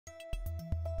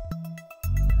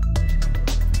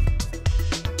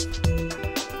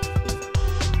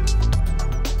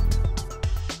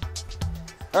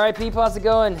All right, people, how's it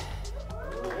going?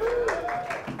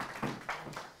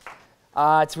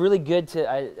 It's really good to,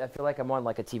 I feel like I'm on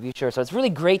like a TV show, so it's really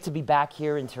great to be back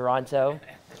here in Toronto.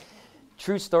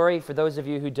 True story, for those of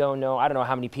you who don't know, I don't know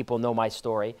how many people know my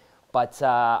story, but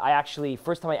I actually,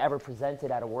 first time I ever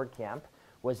presented at a WordCamp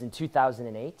was in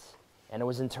 2008, and it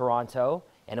was in Toronto,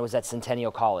 and it was at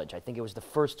Centennial College. I think it was the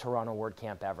first Toronto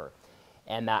WordCamp ever.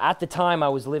 And at the time, I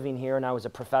was living here, and I was a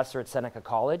professor at Seneca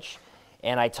College,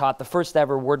 and I taught the first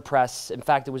ever WordPress. In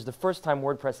fact, it was the first time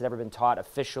WordPress had ever been taught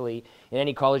officially in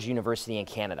any college or university in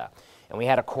Canada. And we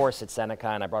had a course at Seneca,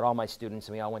 and I brought all my students,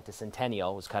 and we all went to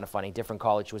Centennial. It was kind of funny. Different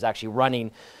college was actually running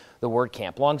the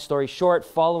WordCamp. Long story short,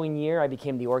 following year, I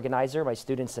became the organizer. My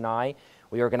students and I,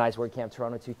 we organized WordCamp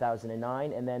Toronto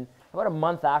 2009. And then about a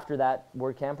month after that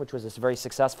WordCamp, which was a very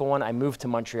successful one, I moved to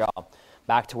Montreal,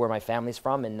 back to where my family's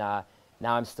from. And now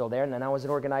I'm still there. And then I was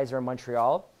an organizer in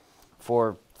Montreal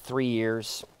for 3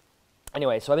 years.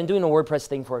 Anyway, so I've been doing the WordPress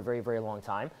thing for a very, very long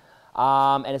time.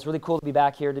 And it's really cool to be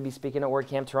back here to be speaking at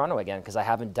WordCamp Toronto again, because I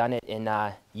haven't done it in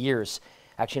years.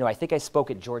 Actually, no, I think I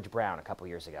spoke at George Brown a couple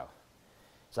years ago.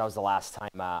 So that was the last time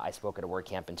I spoke at a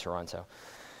WordCamp in Toronto.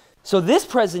 So this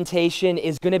presentation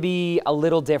is going to be a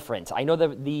little different. I know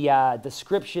the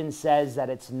description says that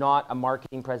it's not a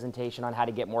marketing presentation on how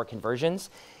to get more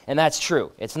conversions, and that's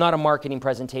true. It's not a marketing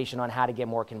presentation on how to get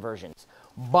more conversions.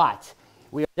 But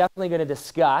we are definitely going to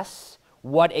discuss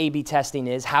what A/B testing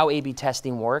is, how A/B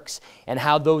testing works, and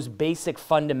how those basic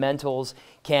fundamentals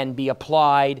can be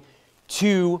applied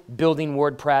to building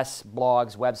WordPress,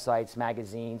 blogs, websites,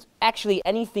 magazines. Actually,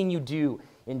 anything you do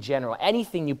in general,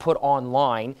 anything you put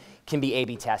online can be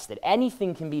A/B tested.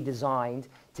 Anything can be designed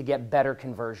to get better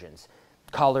conversions.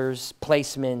 Colors,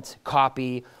 placement,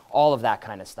 copy, all of that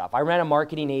kind of stuff. I ran a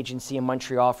marketing agency in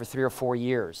Montreal for 3 or 4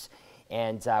 years.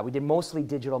 And we did mostly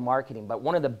digital marketing. But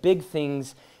one of the big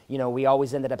things, you know, we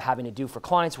always ended up having to do for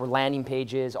clients were landing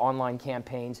pages, online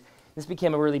campaigns. This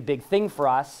became a really big thing for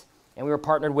us. And we were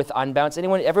partnered with Unbounce.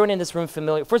 Everyone in this room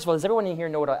familiar? First of all, does everyone in here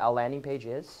know what a landing page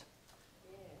is?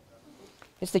 Yeah.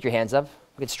 Just stick your hands up.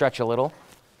 We can stretch a little.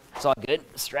 It's all good.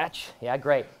 Stretch. Yeah,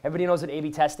 great. Everybody knows what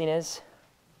A/B testing is?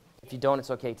 If you don't,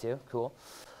 it's okay too. Cool.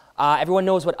 Everyone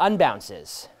knows what Unbounce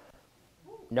is?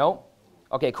 No?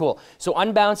 Okay, cool. So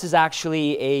Unbounce is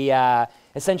actually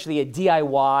essentially a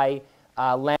DIY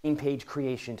landing page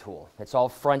creation tool. It's all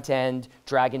front end,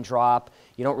 drag and drop.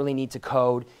 You don't really need to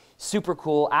code. Super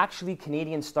cool. Actually,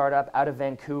 Canadian startup out of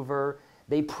Vancouver.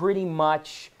 They pretty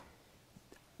much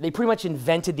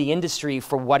invented the industry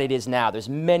for what it is now. There's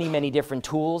many, many different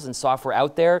tools and software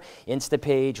out there.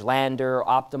 Instapage, Lander,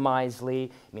 Optimizely.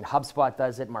 I mean, HubSpot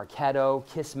does it, Marketo,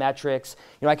 Kissmetrics.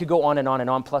 You know, I could go on and on and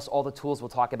on, plus all the tools we'll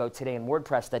talk about today in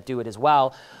WordPress that do it as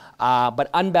well.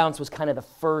 But Unbounce was kind of the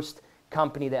first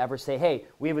company to ever say, hey,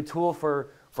 we have a tool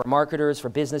for marketers, for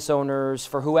business owners,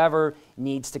 for whoever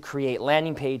needs to create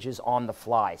landing pages on the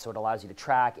fly. So it allows you to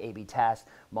track, A/B test,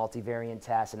 multivariant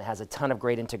test, and it has a ton of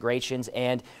great integrations.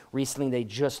 And recently they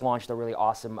just launched a really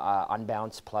awesome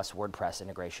Unbounce plus WordPress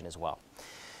integration as well.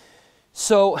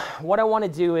 So what I want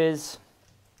to do is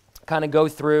kind of go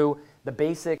through the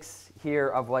basics here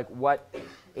of like what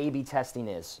A/B testing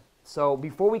is. So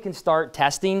before we can start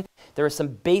testing, there are some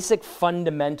basic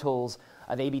fundamentals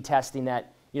of A/B testing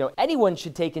that anyone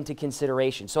should take into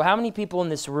consideration. So how many people in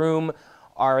this room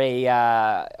are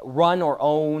run or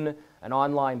own an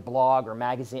online blog or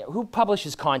magazine? Who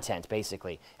publishes content,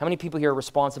 basically? How many people here are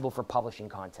responsible for publishing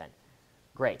content?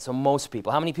 Great, so most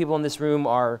people. How many people in this room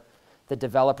are the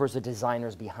developers or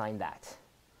designers behind that?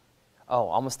 Oh,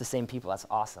 almost the same people. That's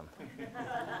awesome.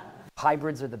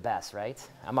 Hybrids are the best, right?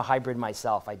 I'm a hybrid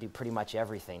myself. I do pretty much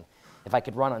everything. If I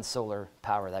could run on solar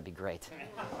power, that'd be great.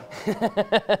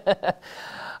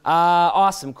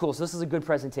 Awesome, cool. So this is a good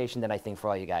presentation then, I think, for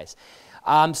all you guys.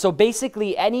 So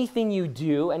basically, anything you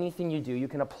do, you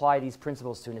can apply these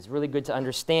principles to. And it's really good to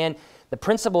understand the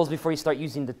principles before you start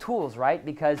using the tools, right?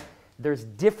 Because there's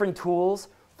different tools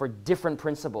for different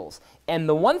principles. And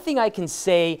the one thing I can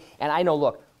say, and I know,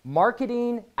 look,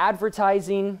 marketing,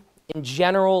 advertising, in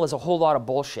general is a whole lot of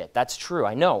bullshit. That's true,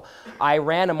 I know. I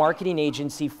ran a marketing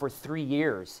agency for 3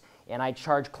 years, and I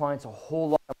charged clients a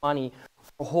whole lot of money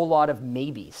for a whole lot of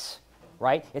maybes,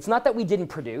 right? It's not that we didn't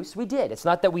produce, we did. It's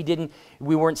not that we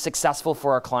weren't successful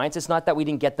for our clients. It's not that we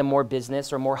didn't get them more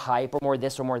business or more hype or more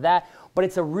this or more that, but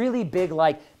it's a really big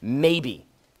like maybe.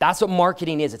 That's what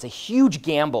marketing is. It's a huge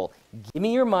gamble. Give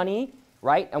me your money,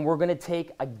 right? And we're gonna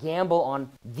take a gamble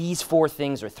on these 4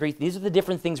 things or 3. These are the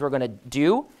different things we're gonna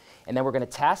do. And then we're going to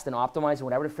test and optimize and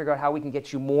whatever to figure out how we can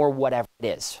get you more whatever it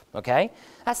is, okay?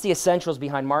 That's the essentials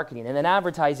behind marketing. And then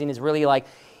advertising is really like,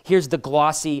 Here's the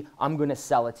glossy, I'm going to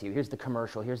sell it to you. Here's the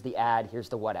commercial, here's the ad, here's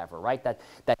the whatever, right?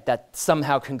 That's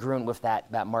somehow congruent with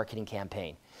that marketing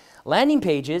campaign. Landing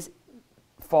pages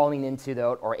falling into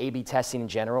or A/B testing in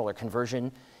general, or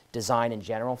conversion design in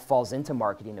general, falls into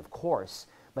marketing, of course.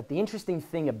 But the interesting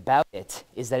thing about it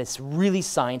is that it's really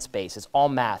science-based. It's all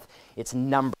math. It's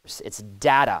numbers. It's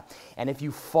data. And if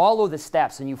you follow the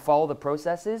steps and you follow the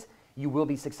processes, you will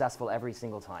be successful every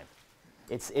single time.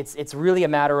 It's really a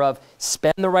matter of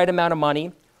spend the right amount of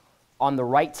money on the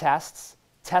right tests,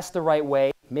 test the right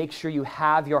way, make sure you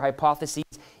have your hypotheses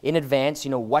in advance,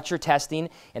 you know what you're testing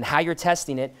and how you're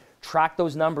testing it, track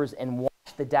those numbers and watch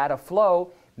the data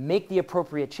flow, make the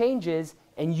appropriate changes,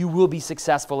 and you will be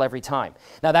successful every time.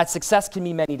 Now, that success can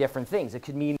mean many different things. It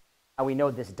could mean now we know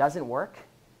this doesn't work.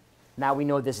 Now we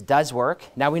know this does work.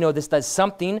 Now we know this does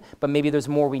something, but maybe there's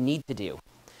more we need to do,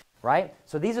 right?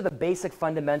 So these are the basic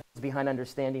fundamentals behind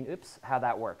understanding, how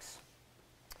that works.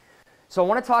 So I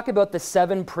want to talk about the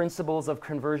 7 principles of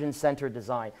conversion-centered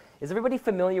design. Is everybody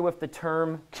familiar with the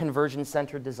term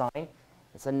conversion-centered design?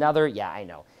 It's another, yeah, I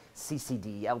know.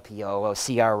 CCD, LPO,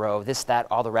 CRO, this, that,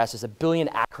 all the rest. There's a billion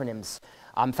acronyms.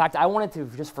 In fact, I wanted to,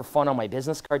 just for fun on my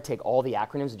business card, take all the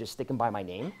acronyms and just stick them by my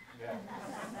name. Yeah.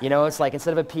 You know, it's like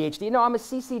instead of a PhD, no, I'm a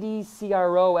CCD,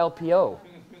 CRO, LPO.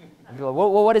 And people are like,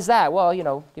 well, what is that? Well, you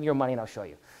know, give me your money and I'll show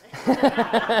you.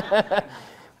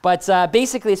 But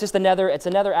basically, it's just another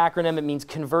acronym. It means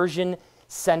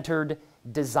conversion-centered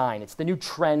design. It's the new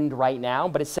trend right now,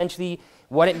 but essentially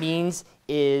what it means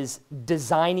is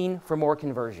designing for more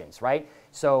conversions, right?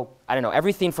 So, I don't know,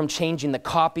 everything from changing the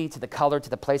copy to the color to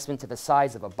the placement to the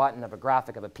size of a button, of a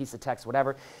graphic, of a piece of text,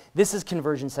 whatever. This is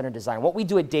conversion-centered design. What we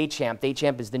do at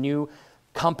Datechamp is the new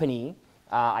company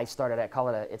I started. I call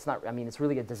it it's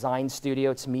really a design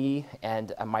studio. It's me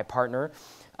and my partner.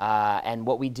 And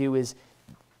what we do is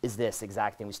this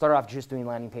exact thing. We started off just doing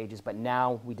landing pages, but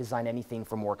now we design anything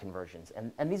for more conversions.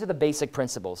 And these are the basic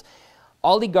principles.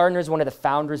 Ollie Gardner is one of the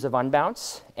founders of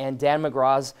Unbounce, and Dan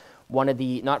McGraw's one of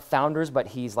the, not founders, but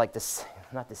he's like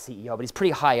not the CEO, but he's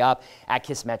pretty high up at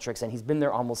Kissmetrics, and he's been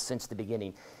there almost since the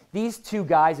beginning. These two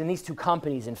guys and these two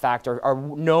companies, in fact, are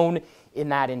known in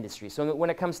that industry. So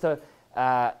when it comes to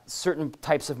certain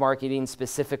types of marketing,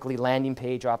 specifically landing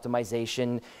page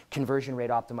optimization, conversion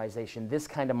rate optimization, this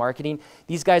kind of marketing,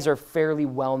 these guys are fairly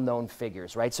well-known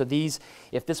figures, right? So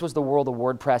if this was the world of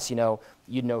WordPress,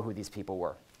 you'd know who these people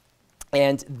were.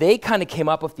 And they kind of came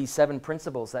up with these 7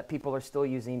 principles that people are still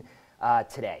using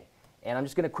today. And I'm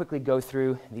just going to quickly go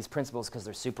through these principles because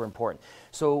they're super important.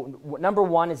 So number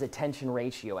 1 is attention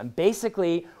ratio. And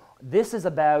basically, this is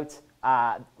about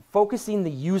focusing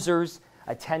the user's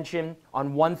attention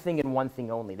on one thing and one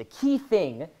thing only. The key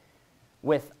thing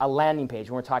with a landing page,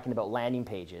 when we're talking about landing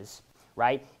pages,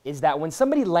 right, is that when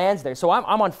somebody lands there, so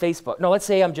I'm on Facebook. No, let's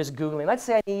say I'm just Googling. Let's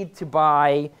say I need to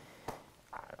buy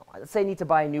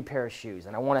a new pair of shoes,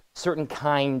 and I want a certain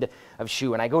kind of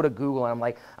shoe, and I go to Google, and I'm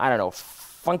like, I don't know,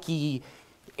 funky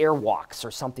Airwalks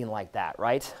or something like that,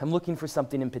 right? I'm looking for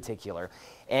something in particular.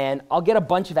 And I'll get a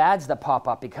bunch of ads that pop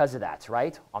up because of that,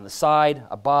 right? On the side,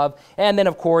 above, and then,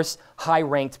 of course,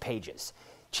 high-ranked pages.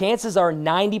 Chances are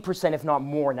 90%, if not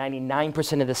more,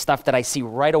 99% of the stuff that I see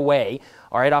right away,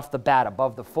 right off the bat,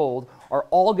 above the fold, are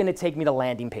all going to take me to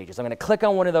landing pages. I'm going to click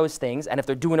on one of those things, and if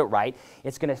they're doing it right,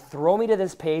 it's going to throw me to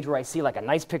this page where I see like a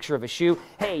nice picture of a shoe.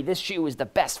 Hey, this shoe is the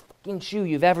best fucking shoe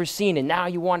you've ever seen, and now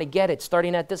you want to get it,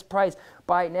 starting at this price.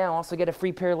 Buy it now. Also get a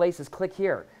free pair of laces. Click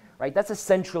here. Right? That's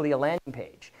essentially a landing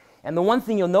page. And the one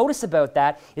thing you'll notice about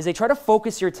that is they try to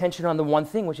focus your attention on the one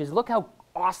thing, which is look how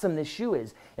awesome this shoe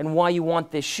is and why you want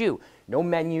this shoe. No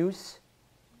menus,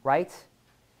 right?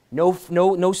 No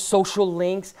social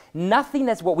links, nothing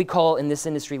that's what we call in this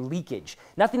industry leakage.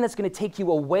 Nothing that's going to take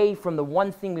you away from the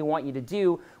one thing we want you to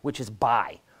do, which is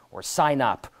buy or sign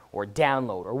up or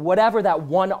download or whatever that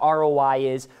one ROI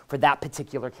is for that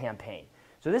particular campaign.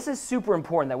 So this is super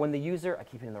important that when the user, I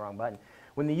keep hitting the wrong button,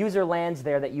 when the user lands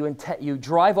there that you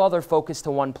drive all their focus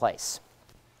to one place.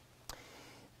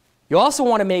 You also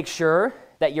want to make sure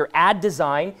that your ad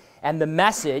design and the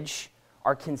message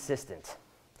are consistent.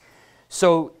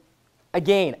 So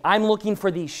again, I'm looking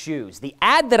for these shoes. The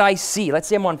ad that I see, let's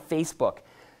say I'm on Facebook,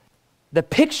 the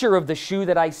picture of the shoe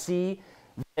that I see,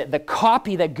 the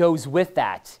copy that goes with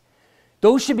that,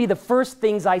 those should be the first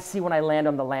things I see when I land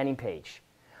on the landing page.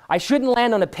 I shouldn't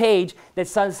land on a page that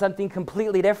says something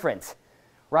completely different,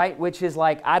 right? Which is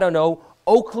like, I don't know,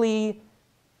 Oakley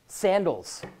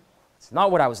sandals. It's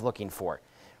not what I was looking for,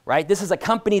 right? This is a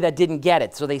company that didn't get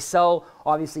it. So they sell,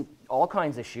 obviously, all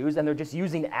kinds of shoes, and they're just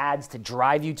using ads to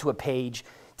drive you to a page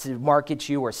to market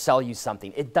you or sell you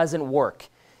something. It doesn't work.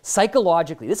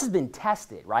 Psychologically, this has been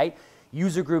tested, right?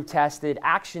 User group tested,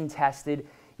 action tested,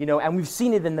 you know, and we've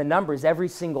seen it in the numbers every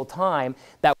single time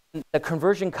that when the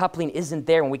conversion coupling isn't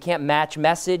there, when we can't match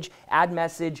message, add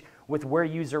message with where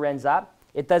user ends up,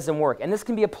 it doesn't work. And this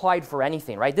can be applied for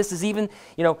anything, right? This is even,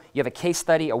 you know, you have a case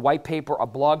study, a white paper, a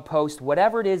blog post,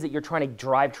 whatever it is that you're trying to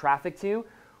drive traffic to,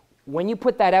 when you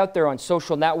put that out there on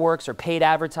social networks or paid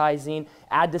advertising,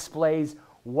 ad displays,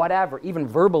 whatever, even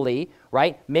verbally,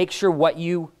 right? Make sure what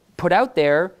you put out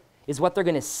there is what they're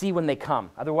going to see when they come.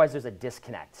 Otherwise, there's a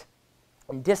disconnect.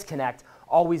 And disconnect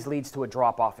always leads to a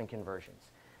drop-off in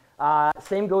conversions.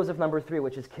 Same goes with number 3,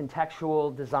 which is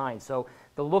contextual design. So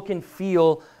the look and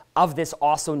feel of this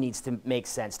also needs to make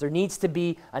sense. There needs to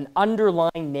be an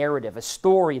underlying narrative, a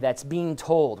story that's being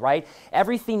told, right?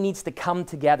 Everything needs to come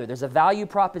together. There's a value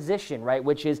proposition, right,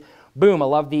 which is, boom, I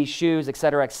love these shoes, et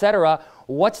cetera, et cetera.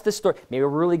 What's the story? Maybe a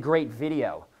really great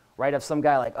video, right, of some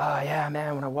guy like, oh, yeah,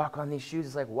 man, when I walk on these shoes,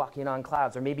 it's like walking on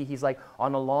clouds. Or maybe he's like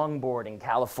on a longboard in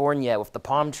California with the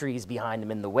palm trees behind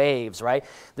him in the waves, right?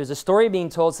 There's a story being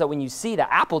told so that when you see that,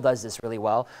 Apple does this really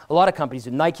well. A lot of companies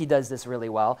do. Nike does this really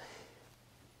well.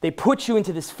 They put you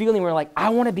into this feeling where like, I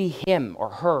want to be him or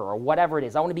her or whatever it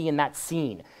is. I want to be in that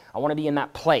scene. I want to be in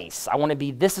that place. I want to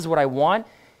be, this is what I want.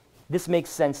 This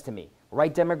makes sense to me.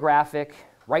 Right demographic,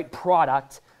 right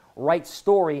product, right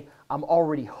story. I'm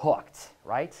already hooked,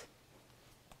 right?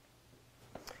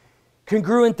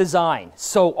 Congruent design.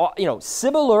 So, you know,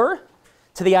 similar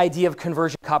to the idea of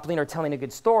conversion coupling or telling a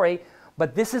good story,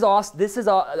 but this is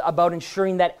about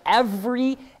ensuring that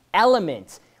every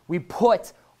element we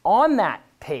put on that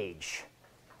page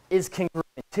is congruent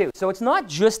too. So it's not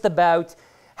just about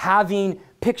having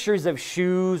pictures of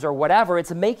shoes or whatever.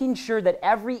 It's making sure that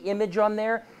every image on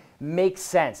there makes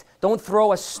sense. Don't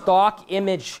throw a stock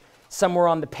image somewhere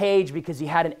on the page because you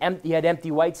had empty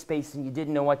white space and you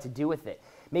didn't know what to do with it.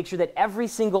 Make sure that every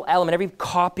single element, every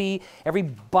copy, every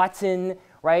button,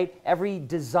 right, every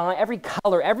design, every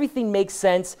color, everything makes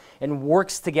sense and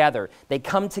works together. They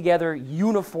come together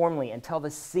uniformly and tell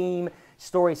the same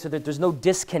story so that there's no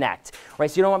disconnect, right?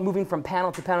 So you don't want moving from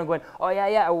panel to panel going, oh,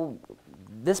 yeah, oh,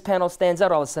 this panel stands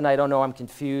out all of a sudden. I don't know, I'm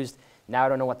confused. Now I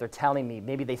don't know what they're telling me.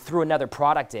 Maybe they threw another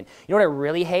product in. You know what I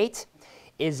really hate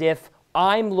is if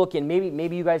I'm looking,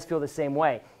 maybe you guys feel the same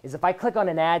way, is if I click on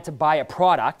an ad to buy a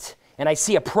product and I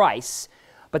see a price,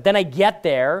 but then I get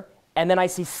there and then I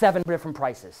see 7 different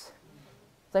prices.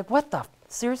 It's like, what the,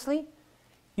 seriously?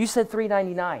 You said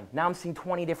 $3.99. Now I'm seeing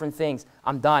 20 different things.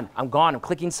 I'm done. I'm gone. I'm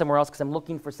clicking somewhere else because I'm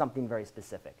looking for something very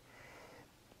specific.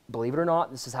 Believe it or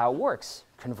not, this is how it works.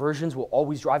 Conversions will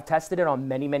always drive. I've tested it on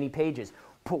many, many pages.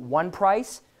 Put 1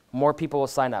 price, more people will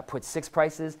sign up. Put 6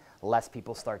 prices, less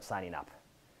people start signing up.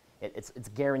 It's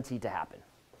guaranteed to happen.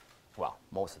 Well,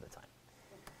 most of the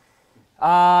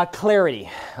time. Clarity.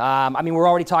 I mean, we're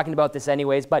already talking about this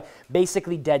anyways, but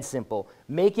basically dead simple.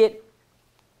 Make it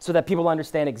so that people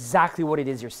understand exactly what it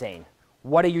is you're saying.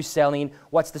 What are you selling?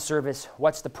 What's the service?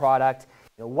 What's the product?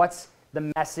 You know, what's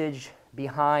the message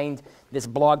behind this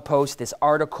blog post, this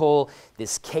article,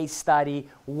 this case study?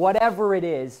 Whatever it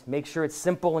is, make sure it's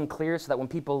simple and clear so that when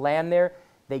people land there,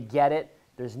 they get it.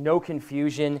 There's no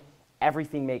confusion.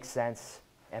 Everything makes sense.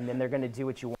 And then they're going to do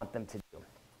what you want them to do.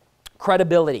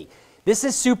 Credibility. This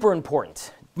is super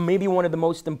important. Maybe one of the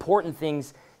most important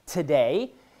things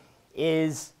today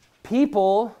is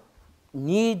people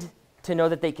need to know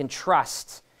that they can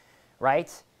trust,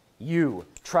 right? You,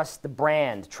 trust the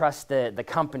brand, trust the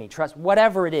company, trust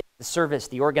whatever it is, the service,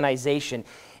 the organization.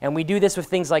 And we do this with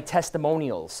things like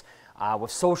testimonials,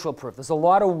 with social proof. There's a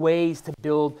lot of ways to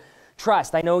build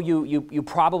trust. I know you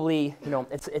probably, you know,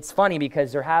 it's funny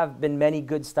because there have been many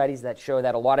good studies that show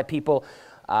that a lot of people,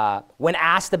 when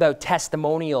asked about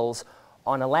testimonials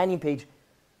on a landing page,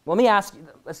 let me ask you,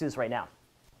 let's do this right now.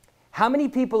 How many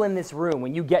people in this room,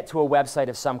 when you get to a website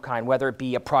of some kind, whether it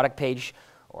be a product page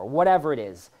or whatever it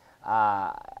is,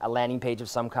 a landing page of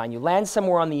some kind, you land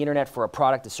somewhere on the internet for a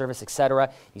product, a service,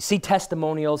 etc., you see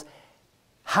testimonials,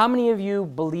 how many of you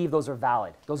believe those are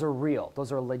valid? Those are real.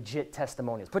 Those are legit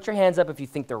testimonials. Put your hands up if you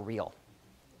think they're real.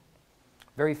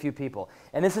 Very few people.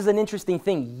 And this is an interesting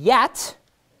thing. Yet,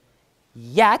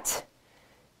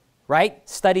 right,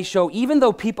 studies show even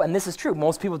though people, and this is true,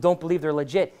 most people don't believe they're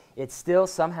legit, it still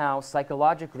somehow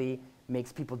psychologically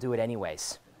makes people do it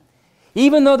anyways.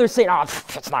 Even though they're saying, oh,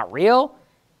 it's not real,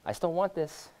 I still want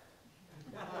this.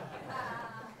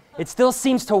 It still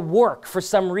seems to work for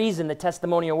some reason. The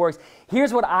testimonial works.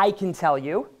 Here's what I can tell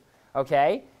you,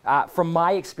 okay, from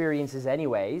my experiences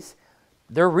anyways.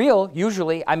 They're real,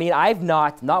 usually. I mean,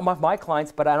 not my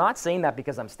clients, but I'm not saying that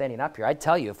because I'm standing up here. I'd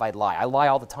tell you if I'd lie. I lie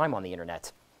all the time on the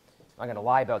internet. I'm not going to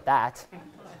lie about that.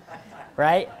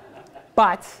 right?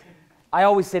 But I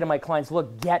always say to my clients,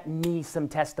 look, get me some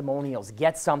testimonials,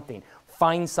 get something,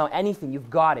 find anything, you've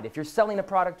got it. If you're selling a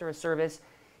product or a service,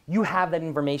 you have that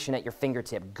information at your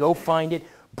fingertip. Go find it,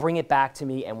 bring it back to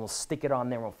me, and we'll stick it on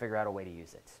there and we'll figure out a way to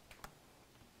use it.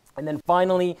 And then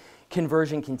finally,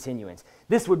 conversion continuance.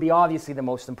 This would be obviously the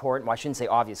most important. Well, I shouldn't say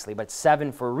obviously, but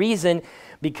 7 for a reason,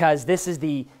 because this is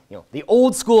the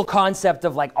old school concept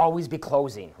of like always be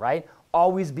closing, right?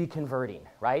 Always be converting,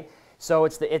 right? So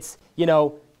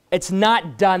it's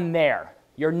not done there.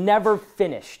 You're never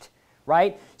finished,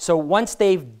 right? So once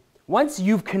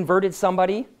you've converted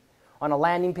somebody on a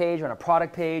landing page, on a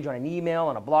product page, on an email,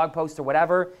 on a blog post or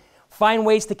whatever, find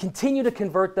ways to continue to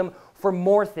convert them for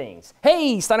more things.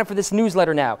 Hey, sign up for this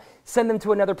newsletter now. Send them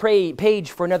to another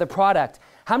page for another product.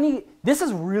 This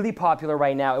is really popular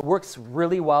right now. It works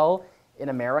really well in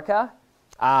America.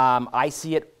 I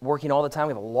see it working all the time.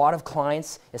 We have a lot of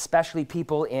clients, especially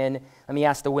people in, let me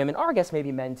ask the women, or I guess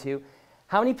maybe men too.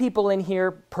 How many people in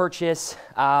here purchase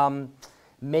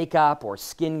makeup or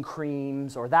skin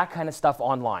creams or that kind of stuff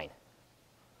online?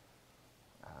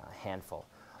 A handful.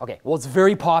 Okay, well, it's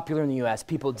very popular in the US.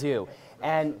 People do.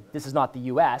 And this is not the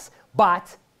US,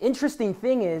 but interesting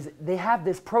thing is they have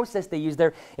this process they use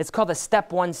there. It's called a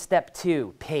step 1, step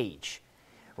 2 page,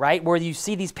 right? Where you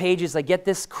see these pages like get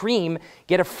this cream,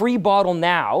 get a free bottle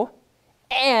now,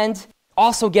 and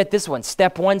also get this one,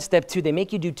 step 1, step 2. They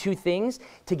make you do 2 things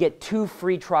to get 2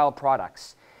 free trial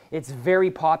products. It's very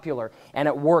popular, and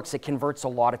it works. It converts a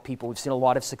lot of people. We've seen a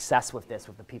lot of success with this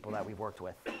with the people that we've worked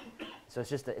with. So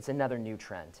it's another new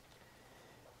trend.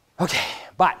 Okay,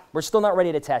 but we're still not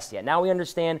ready to test yet. Now we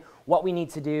understand what we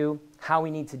need to do, how we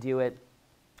need to do it,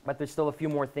 but there's still a few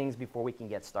more things before we can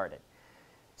get started.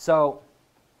 So,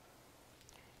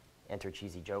 enter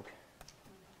cheesy joke.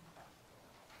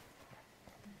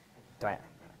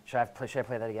 Should I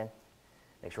play that again?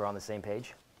 Make sure we're on the same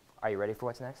page. Are you ready for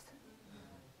what's next?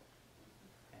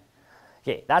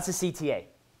 Okay, that's a CTA,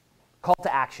 call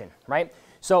to action, right?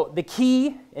 So the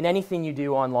key in anything you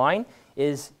do online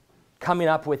is coming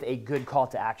up with a good call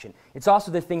to action. It's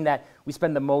also the thing that we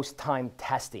spend the most time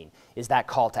testing, is that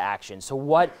call to action. So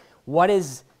what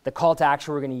is the call to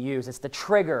action we're going to use? It's the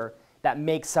trigger that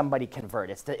makes somebody convert.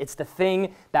 It's the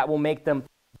thing that will make them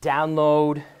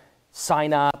download,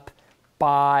 sign up,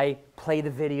 buy, play the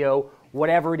video,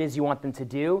 whatever it is you want them to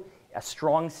do. A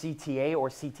strong CTA or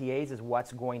CTAs is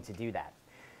what's going to do that.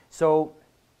 So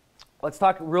let's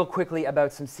talk real quickly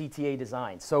about some CTA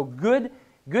design. So good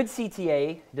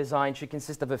CTA design should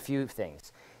consist of a few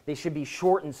things. They should be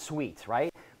short and sweet,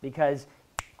 right? Because,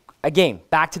 again,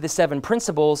 back to the 7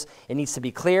 principles, it needs to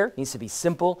be clear, it needs to be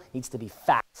simple, it needs to be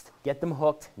fast. Get them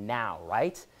hooked now,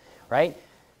 right? Right?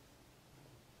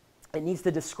 It needs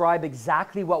to describe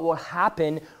exactly what will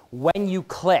happen when you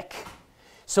click.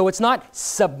 So it's not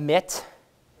submit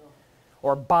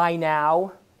or buy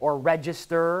now or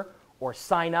register or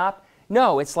sign up.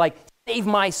 No, it's like save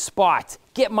my spot,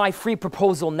 get my free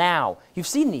proposal now. You've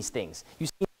seen these things.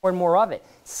 You've seen more and more of it.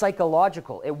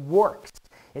 Psychological, it works.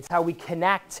 It's how we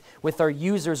connect with our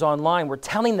users online. We're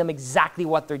telling them exactly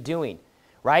what they're doing,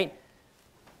 right?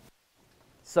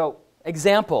 So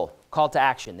example, call to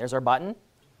action. There's our button.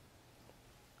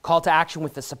 Call to action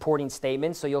with the supporting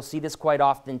statement. So you'll see this quite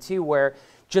often too, where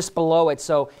just below it,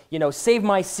 so, save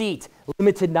my seat,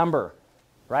 limited number,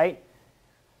 right?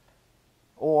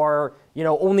 Or,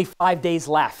 only 5 days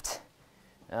left.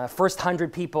 First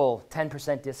 100 people,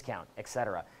 10% discount,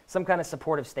 etc. Some kind of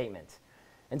supportive statement.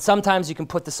 And sometimes you can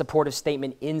put the supportive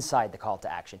statement inside the call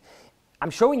to action. I'm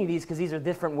showing you these because these are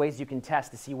different ways you can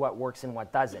test to see what works and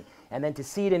what doesn't. And then to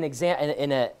see it and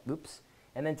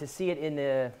then to see it in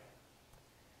the,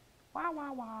 wah,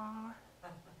 wah, wah.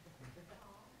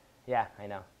 Yeah, I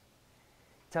know.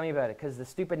 Tell me about it, because the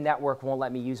stupid network won't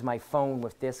let me use my phone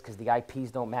with this because the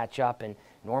IPs don't match up, and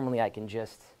normally I can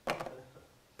just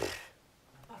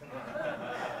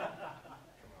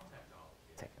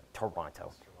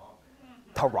Toronto,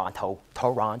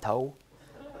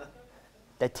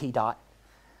 the T-dot.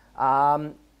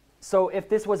 So if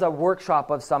this was a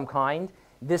workshop of some kind,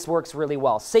 this works really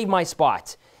well. Save my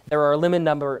spot. There are a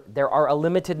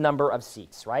limited number of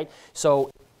seats, right? So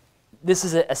this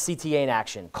is a CTA in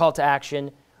action. Call to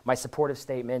action, my supportive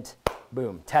statement,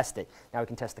 boom, test it. Now we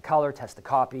can test the color, test the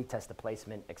copy, test the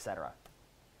placement, etc.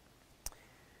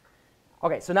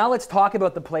 Okay, so now let's talk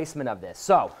about the placement of this.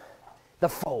 So, the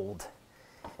fold.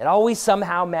 It always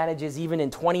somehow manages, even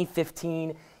in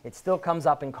 2015, it still comes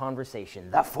up in conversation.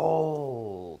 The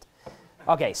fold.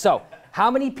 Okay, so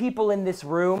how many people in this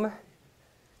room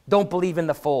don't believe in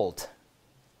the fold?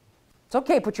 It's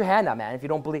okay, put your hand up, man, if you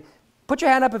don't believe. Put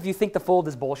your hand up if you think the fold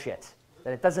is bullshit.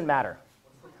 That it doesn't matter.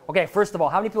 Okay, first of all,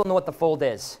 how many people know what the fold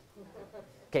is?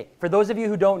 Okay, for those of you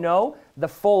who don't know, the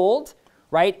fold,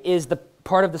 right, is the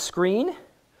part of the screen,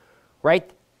 right,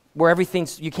 where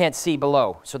everything's you can't see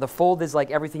below. So the fold is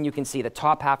like everything you can see, the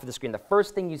top half of the screen. The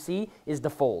first thing you see is the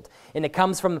fold. And it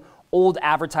comes from old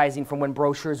advertising from when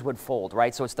brochures would fold,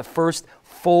 right? So it's the first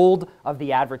fold of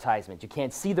the advertisement. You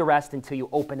can't see the rest until you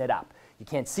open it up. You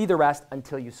can't see the rest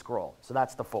until you scroll. So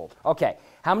that's the fold. Okay,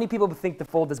 how many people think the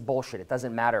fold is bullshit? It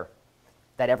doesn't matter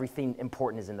that everything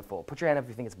important is in the fold. Put your hand up if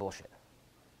you think it's bullshit.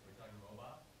 We're talking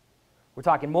mobile? We're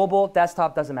talking mobile,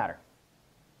 desktop, doesn't matter.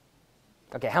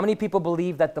 Okay, how many people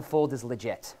believe that the fold is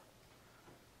legit?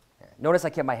 Notice I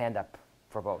kept my hand up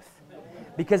for both.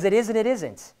 Because it is and it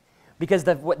isn't. Because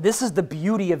this is the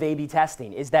beauty of A/B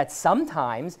testing, is that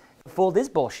sometimes the fold is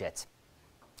bullshit.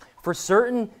 For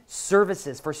certain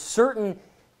services, for certain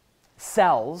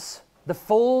cells, the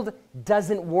fold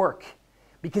doesn't work.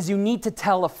 Because you need to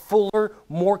tell a fuller,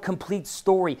 more complete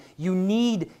story. You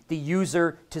need the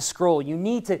user to scroll. You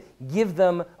need to give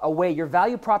them away. Your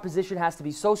value proposition has to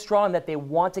be so strong that they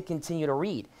want to continue to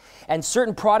read. And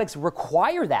certain products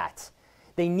require that.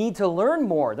 They need to learn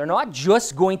more. They're not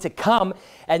just going to come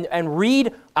and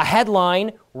read a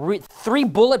headline, read 3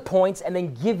 bullet points, and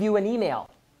then give you an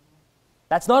email.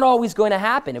 That's not always going to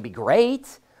happen. It'd be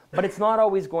great, but it's not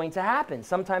always going to happen.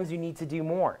 Sometimes you need to do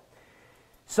more.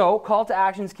 So call to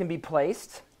actions can be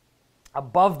placed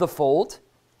above the fold.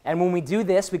 And when we do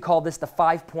this, we call this the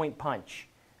 5-point punch.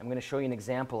 I'm going to show you an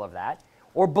example of that.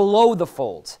 Or below the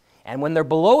fold. And when they're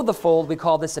below the fold, we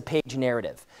call this a page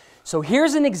narrative. So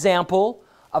here's an example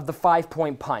of the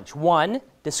 5-point punch. 1,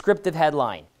 descriptive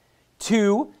headline.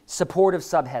 2, supportive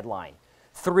subheadline.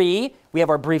 3, we have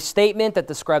our brief statement that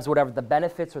describes whatever the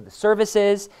benefits or the service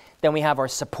is. Then we have our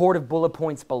supportive bullet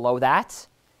points below that.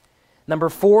 Number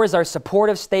 4 is our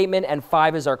supportive statement, and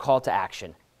 5 is our call to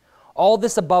action. All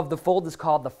this above the fold is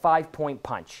called the 5-point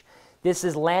punch. This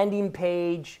is landing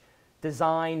page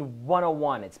design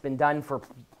 101. It's been done for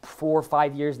 4 or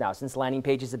 5 years now since landing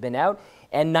pages have been out,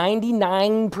 and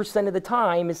 99% of the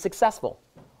time is successful.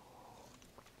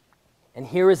 And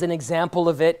here is an example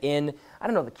of it in, I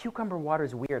don't know, the cucumber water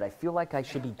is weird. I feel like I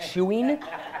should be chewing,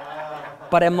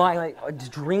 but I'm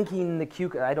like drinking the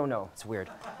cucumber. I don't know. It's weird.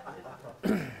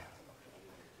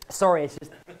 Sorry,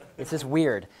 it's just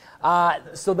weird.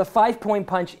 So the 5-point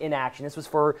punch in action. This was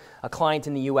for a client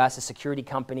in the US, a security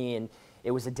company, and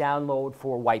it was a download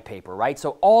for white paper, right?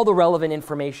 So all the relevant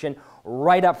information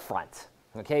right up front.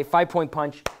 Okay, 5-point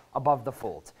punch above the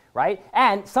fold, right?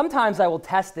 And sometimes I will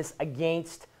test this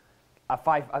against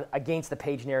the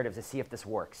page narrative to see if this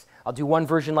works. I'll do one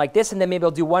version like this, and then maybe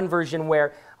I'll do one version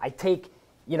where I take,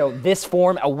 this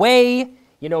form away.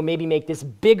 Maybe make this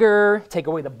bigger, take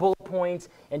away the bullet points,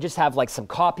 and just have like some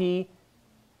copy,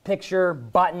 picture,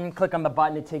 button, click on the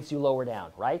button, it takes you lower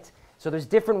down, right? So there's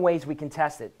different ways we can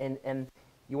test it. And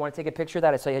you want to take a picture of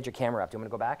that? I saw you had your camera up. Do you want me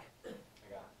to go back? I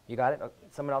got it. You got it? Oh,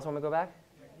 someone else want me to go back?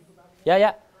 Yeah, can you go back?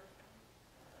 Yeah.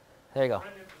 There you go.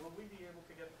 Brandon, will we be able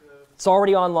to get the... It's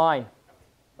already online.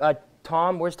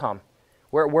 Tom, where's Tom?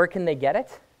 Where can they get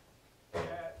it? In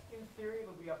theory,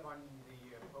 it'll be up on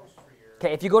the post for your...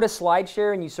 Okay, if you go to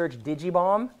SlideShare and you search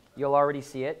Digibomb, you'll already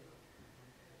see it.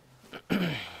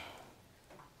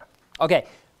 Okay,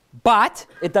 but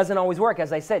it doesn't always work.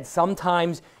 As I said,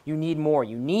 sometimes you need more.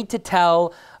 You need to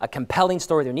tell a compelling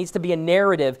story. There needs to be a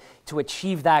narrative to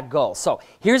achieve that goal. So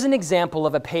here's an example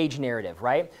of a page narrative,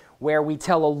 right, where we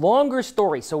tell a longer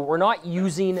story. So we're not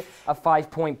using a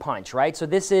 5-point punch, right? So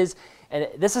this is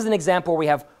an example where we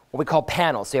have what we call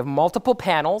panels. So you have multiple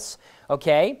panels,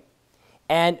 okay?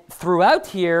 And throughout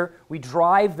here, we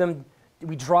drive them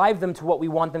to what we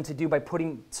want them to do by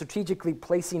strategically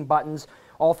placing buttons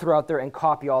all throughout there and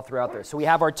copy all throughout there. So we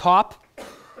have our top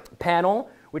panel,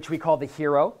 which we call the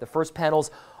hero. The first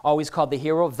panel's always called the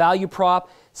hero. Value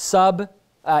prop, sub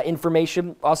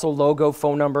information, also logo,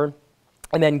 phone number,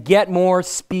 and then get more,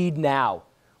 speed now,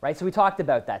 right? So we talked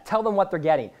about that. Tell them what they're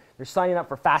getting. They're signing up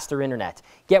for faster internet.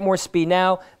 Get more speed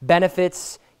now,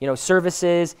 benefits,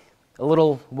 services, a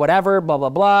little whatever, blah, blah,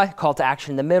 blah, call to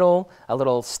action in the middle, a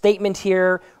little statement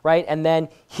here, right? And then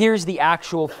here's the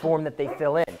actual form that they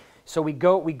fill in. So we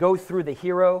go through the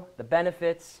hero, the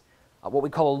benefits, what we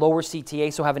call a lower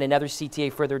CTA, so having another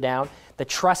CTA further down, the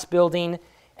trust building,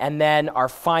 and then our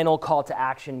final call to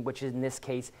action, which in this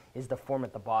case is the form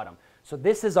at the bottom. So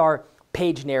this is our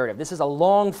page narrative. This is a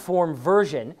long form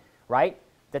version, right,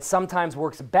 that sometimes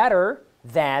works better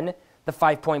than the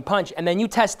 5-point punch. And then you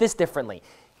test this differently.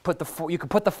 You can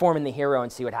put the form in the hero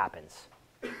and see what happens.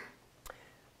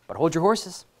 But hold your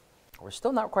horses. We're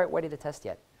still not quite ready to test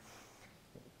yet.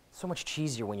 So much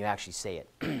cheesier when you actually say it.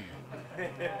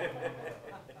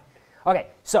 Okay,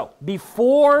 so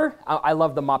before, I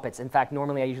love the Muppets. In fact,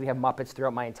 normally I usually have Muppets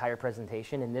throughout my entire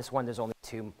presentation. In this one, there's only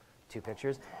two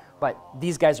pictures. But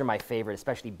these guys are my favorite,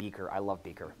 especially Beaker. I love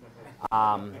Beaker.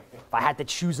 If I had to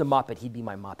choose a Muppet, he'd be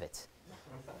my Muppet.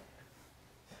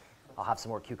 I'll have some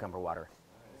more cucumber water.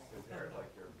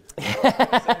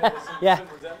 Yeah,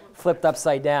 flipped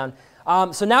upside down.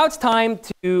 So now it's time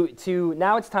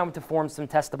to form some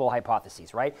testable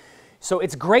hypotheses, right? So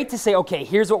it's great to say, okay,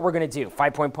 here's what we're going to do,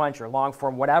 5-point punch or long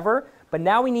form, whatever. But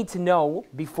now we need to know,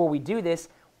 before we do this,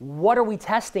 what are we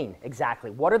testing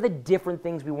exactly? What are the different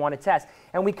things we want to test?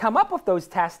 And we come up with those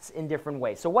tests in different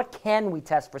ways. So what can we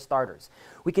test for starters?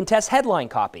 We can test headline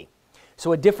copy,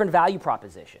 so a different value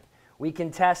proposition. We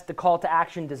can test the call to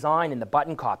action design in the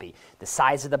button copy, the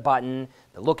size of the button,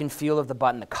 the look and feel of the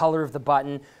button, the color of the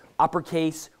button,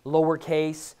 uppercase,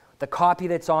 lowercase, the copy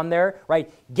that's on there,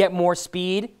 right? Get more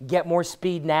speed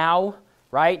now,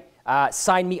 right?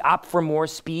 Sign me up for more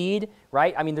speed,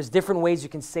 right? I mean, there's different ways you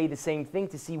can say the same thing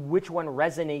to see which one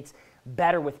resonates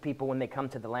better with people when they come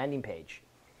to the landing page.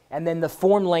 And then the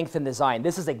form length and design.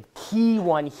 This is a key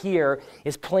one here,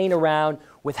 is playing around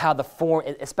with how the form,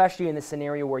 especially in the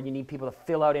scenario where you need people to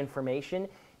fill out information.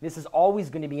 This is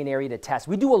always going to be an area to test.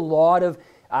 We do a lot of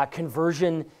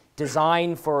conversion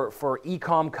design for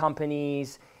e-com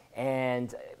companies,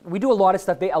 and we do a lot of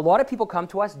stuff. A lot of people come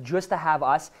to us just to have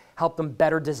us help them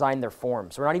better design their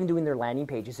forms. We're not even doing their landing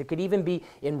pages. It could even be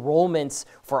enrollments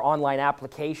for online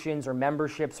applications or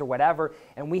memberships or whatever,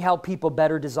 and we help people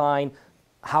better design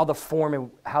how the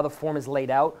form is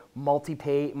laid out,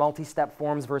 multi-step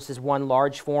forms versus one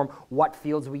large form, what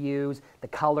fields we use, the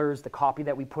colors, the copy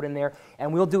that we put in there,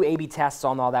 and we'll do A/B tests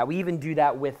on all that. We even do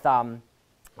that with on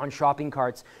shopping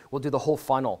carts. We'll do the whole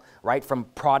funnel, right? From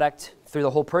product through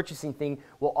the whole purchasing thing,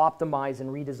 we'll optimize and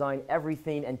redesign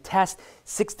everything and test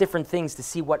 6 different things to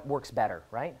see what works better,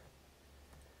 right?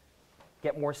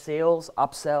 Get more sales,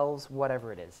 upsells,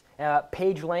 whatever it is.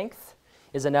 Page length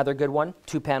is another good one.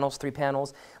 2 panels, 3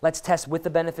 panels. Let's test with the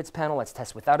benefits panel. Let's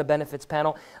test without a benefits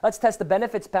panel. Let's test the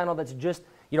benefits panel that's just,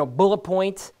 bullet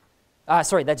point.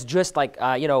 That's just like,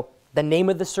 the name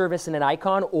of the service and an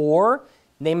icon, or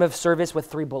name of service with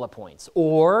 3 bullet points,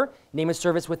 or name of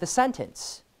service with a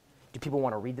sentence. Do people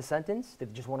want to read the sentence? Do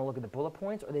they just want to look at the bullet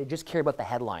points, or do they just care about the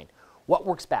headline? What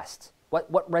works best?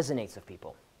 What resonates with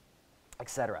people,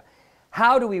 etc.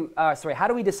 How do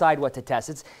we decide what to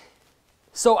test?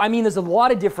 There's a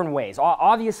lot of different ways.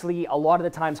 Obviously, a lot of the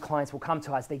times clients will come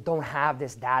to us, they don't have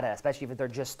this data, especially if they're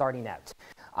just starting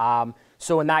out.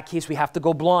 So in that case, we have to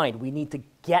go blind. We need to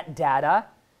get data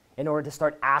in order to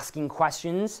start asking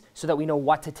questions so that we know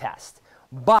what to test.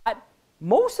 But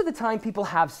most of the time, people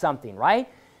have something, right?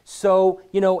 So,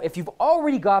 if you've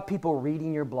already got people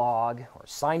reading your blog or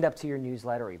signed up to your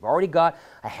newsletter, or you've already got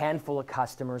a handful of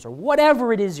customers, or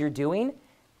whatever it is you're doing,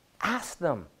 ask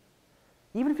them.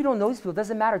 Even if you don't know these people, it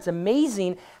doesn't matter. It's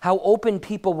amazing how open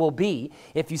people will be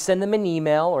if you send them an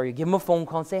email or you give them a phone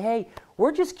call and say, hey,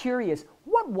 we're just curious,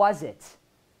 what was it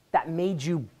that made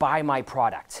you buy my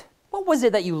product? What was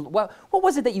it that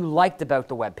you liked about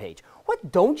the web page?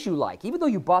 What don't you like? Even though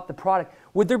you bought the product,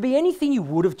 would there be anything you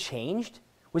would have changed?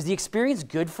 Was the experience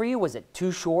good for you? Was it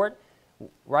too short?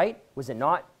 Right? Was it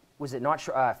not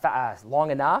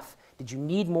long enough? Did you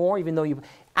need more? Even though you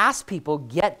ask people,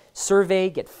 get survey,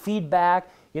 get feedback.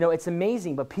 It's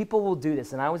amazing, but people will do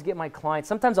this. And I always get my clients,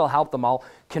 sometimes I'll help them. I'll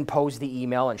compose the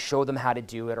email and show them how to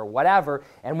do it or whatever,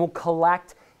 and we'll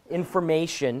collect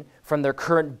information from their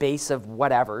current base of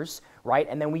whatevers, right?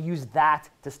 And then we use that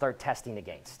to start testing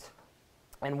against.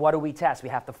 And what do we test? We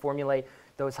have to formulate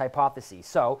those hypotheses.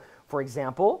 So, for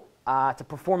example, to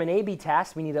perform an A/B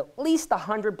test, we need at least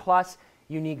 100 plus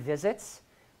unique visits,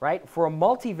 right? For a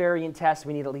multivariate test,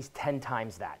 we need at least 10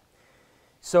 times that.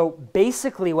 So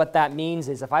basically what that means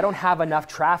is if I don't have enough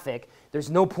traffic,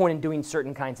 there's no point in doing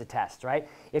certain kinds of tests, right?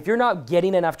 If you're not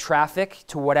getting enough traffic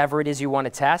to whatever it is you want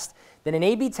to test, then an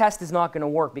A/B test is not going to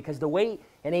work, because the way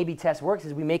an A/B test works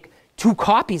is we make 2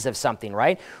 copies of something,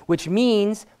 right? Which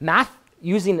means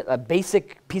using a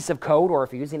basic piece of code, or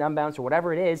if you're using Unbounce or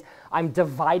whatever it is, I'm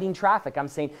dividing traffic. I'm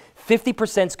saying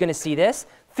 50% is going to see this,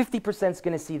 50% is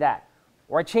going to see that.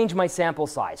 Or I change my sample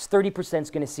size. 30%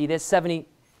 is going to see this,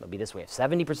 it'll be this way.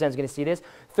 70% is going to see this,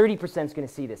 30% is going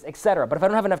to see this, etc. But if I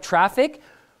don't have enough traffic,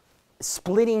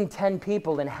 splitting 10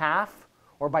 people in half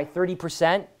or by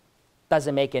 30%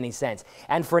 doesn't make any sense.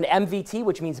 And for an MVT,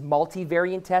 which means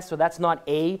multivariate test, so that's not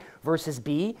A versus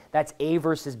B, that's A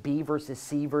versus B versus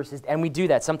C versus, and we do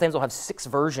that. Sometimes we'll have 6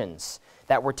 versions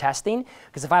that we're testing,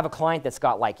 because if I have a client that's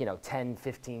got 10,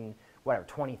 15, whatever,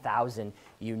 20,000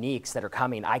 uniques that are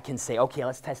coming, I can say, okay,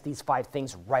 let's test these 5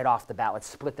 things right off the bat. Let's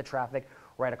split the traffic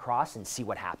right across and see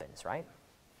what happens, right?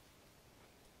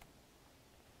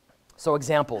 So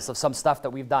examples of some stuff that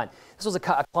we've done. This was a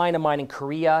client of mine in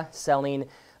Korea selling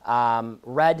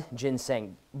red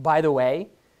ginseng. By the way,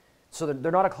 so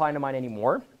they're not a client of mine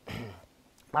anymore.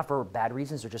 Not for bad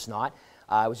reasons, they're just not.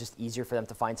 It was just easier for them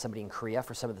to find somebody in Korea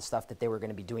for some of the stuff that they were going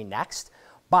to be doing next.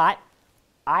 But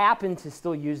I happen to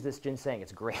still use this ginseng.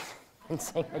 It's great.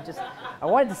 Ginseng. I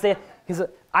wanted to say it because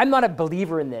I'm not a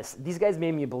believer in this. These guys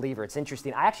made me a believer. It's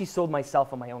interesting. I actually sold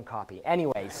myself on my own copy.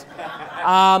 Anyways,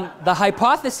 the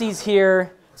hypothesis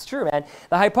here, it's true, man.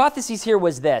 The hypothesis here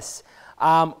was this.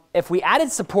 If we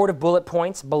added supportive bullet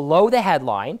points below the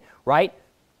headline, right,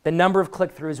 the number of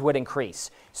click-throughs would increase.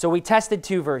 So we tested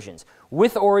 2 versions.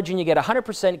 With Origin, you get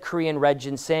 100% Korean red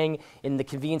ginseng in the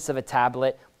convenience of a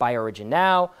tablet. Buy Origin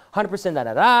now. 100%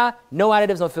 da-da-da. No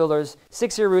additives, no fillers.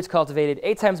 6-year roots cultivated.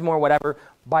 8 times more, whatever.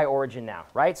 Buy Origin now,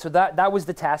 right? So that was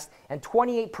the test. And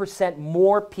 28%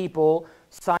 more people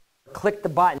clicked the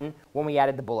button when we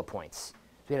added the bullet points.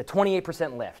 So we had a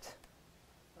 28% lift.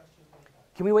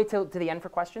 Can we wait till to the end for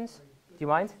questions? Do you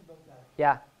mind?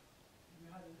 Yeah.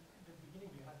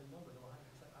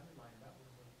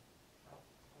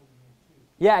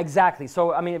 Yeah, exactly.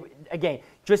 So, I mean, again,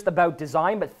 just about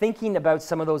design, but thinking about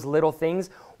some of those little things.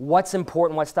 What's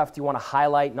important? What stuff do you want to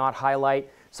highlight, not highlight?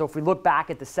 So if we look back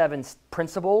at the 7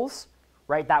 principles,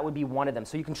 right, that would be one of them.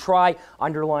 So you can try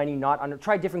underlining,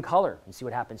 try a different color and see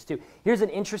what happens too. Here's an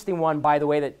interesting one, by the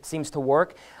way, that seems to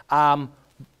work. For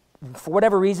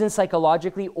whatever reason,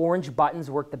 psychologically, orange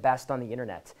buttons work the best on the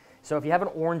internet. So if you have an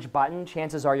orange button,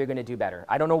 chances are you're going to do better.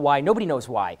 I don't know why. Nobody knows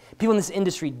why. People in this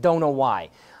industry don't know why.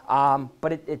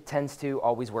 But it tends to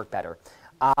always work better.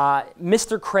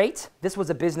 Mr. Crate, this was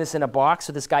a business in a box.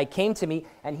 So this guy came to me,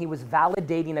 and he was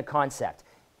validating a concept.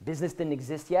 Business didn't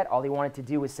exist yet. All he wanted to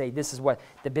do was say, this is what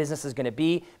the business is going to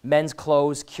be. Men's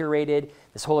clothes, curated,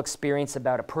 this whole experience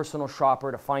about a personal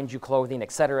shopper to find you clothing,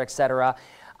 et cetera, et cetera.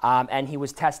 And he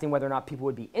was testing whether or not people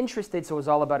would be interested. So it was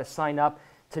all about a sign up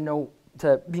to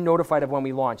be notified of when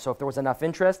we launched. So if there was enough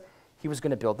interest, he was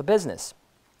going to build the business.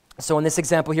 So in this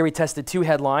example here, we tested 2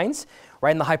 headlines,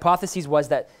 right? And the hypothesis was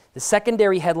that the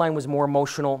secondary headline was more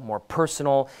emotional, more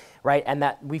personal, right? And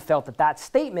that we felt that that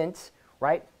statement,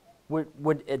 right,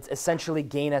 would essentially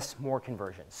gain us more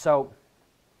conversions. So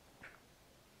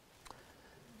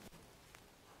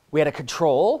we had a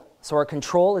control. So our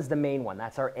control is the main one.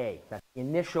 That's our A. That's the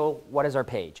initial, what is our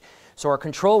page? So our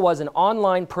control was an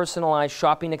online personalized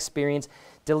shopping experience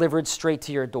delivered straight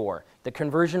to your door. The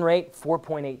conversion rate,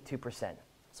 4.82%.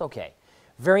 It's okay.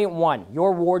 Variant 1,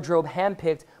 your wardrobe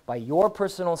handpicked by your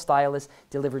personal stylist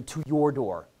delivered to your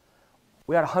door.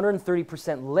 We got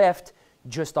 130% lift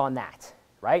just on that,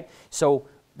 right? So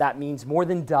that means more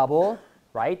than double,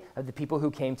 right, of the people who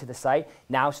came to the site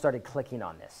now started clicking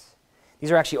on this.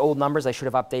 These are actually old numbers. I should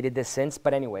have updated this since.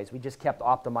 But anyways, we just kept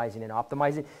optimizing and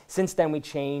optimizing. Since then, we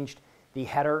changed the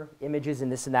header images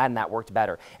and this and that worked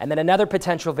better. And then another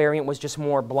potential variant was just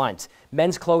more blunt.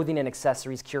 Men's clothing and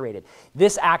accessories curated.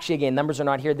 This actually, again, numbers are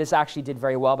not here. This actually did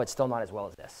very well, but still not as well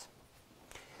as this.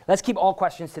 Let's keep all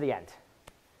questions to the end,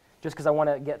 just because I want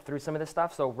to get through some of this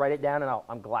stuff. So write it down, and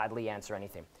I'll gladly answer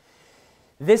anything.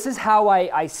 This is how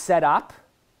I set up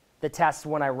the tests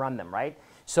when I run them, right?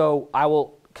 So I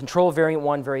will control variant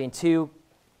 1, variant 2.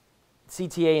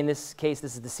 CTA, in this case,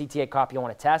 this is the CTA copy I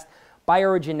want to test. Buy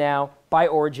Origin now, buy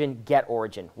Origin, get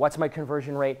Origin. What's my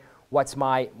conversion rate? What's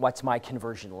my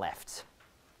conversion lift?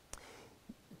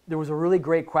 There was a really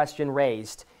great question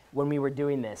raised when we were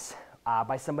doing this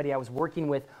by somebody I was working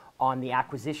with on the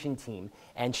acquisition team.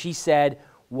 And she said,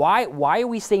 why are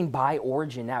we saying buy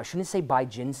Origin now? Shouldn't it say buy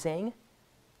ginseng?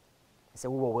 I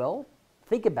said, well,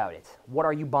 think about it. What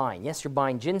are you buying? Yes, you're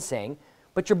buying ginseng,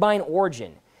 but you're buying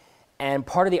Origin. And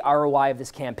part of the ROI of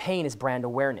this campaign is brand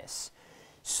awareness.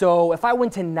 So if I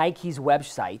went to Nike's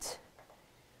website,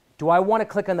 do I want to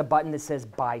click on the button that says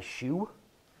buy shoe?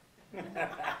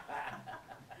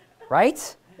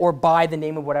 Right? Or buy the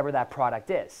name of whatever that product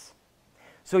is.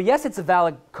 So yes, it's a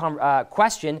valid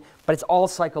question, but it's all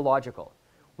psychological.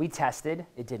 We tested,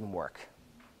 it didn't work.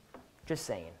 Just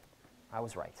saying, I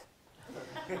was right.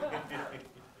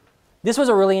 This was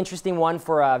a really interesting one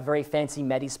for a very fancy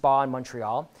Medi Spa in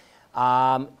Montreal.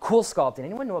 Cool sculpting.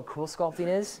 Anyone know what cool sculpting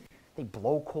is? They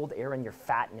blow cold air in your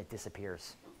fat and it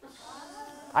disappears.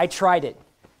 I tried it.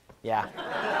 Yeah.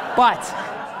 But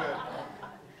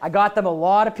I got them a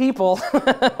lot of people.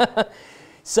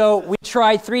 So we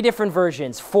tried 3 different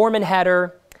versions. Form and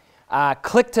header,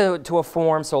 click to a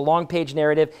form, so a long page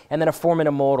narrative, and then a form and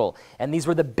a modal. And these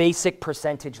were the basic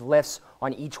percentage lifts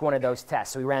on each one of those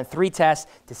tests. So we ran 3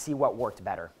 tests to see what worked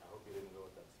better. I hope you didn't go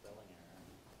with that spelling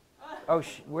error. Oh,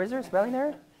 where's there a spelling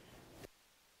error?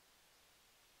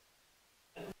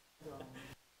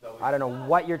 I don't know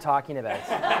what you're talking about.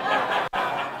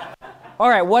 All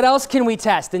right, what else can we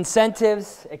test?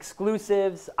 Incentives,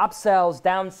 exclusives, upsells,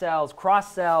 downsells,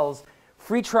 cross-sells,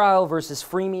 free trial versus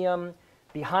freemium,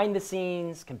 behind the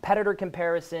scenes, competitor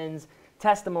comparisons,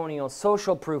 testimonials,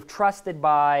 social proof, trusted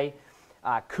by,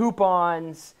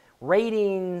 coupons,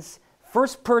 ratings,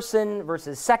 first person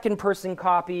versus second person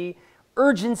copy,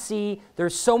 urgency.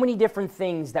 There's so many different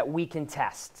things that we can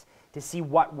test to see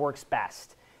what works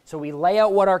best. So we lay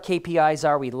out what our KPIs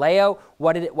are, we lay out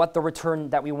what the return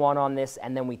that we want on this,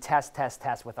 and then we test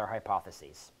with our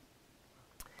hypotheses.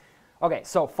 Okay,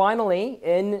 so finally,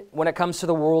 when it comes to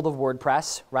the world of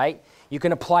WordPress, right, you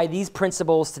can apply these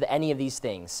principles to any of these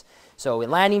things. So in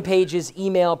landing pages,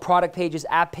 email, product pages,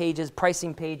 app pages,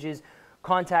 pricing pages,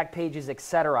 contact pages,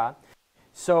 etc.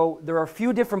 So there are a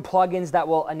few different plugins that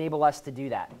will enable us to do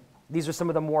that. These are some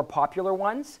of the more popular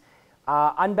ones.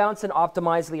 Unbounce and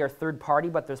Optimizely are third-party,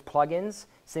 but there's plugins.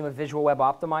 Same with Visual Web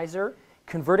Optimizer.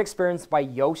 Convert Experience by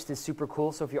Yoast is super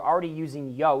cool. So if you're already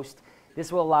using Yoast,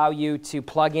 this will allow you to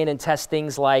plug in and test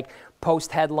things like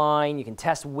post headline. You can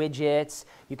test widgets.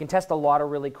 You can test a lot of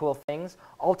really cool things.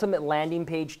 Ultimate Landing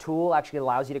Page Tool actually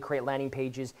allows you to create landing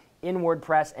pages in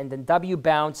WordPress. And then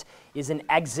WBounce is an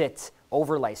exit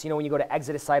overlay. So you know when you go to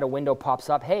exit a site, a window pops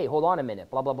up. Hey, hold on a minute,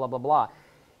 blah, blah, blah, blah, blah.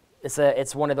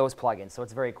 It's one of those plugins, so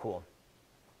it's very cool.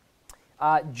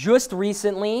 Just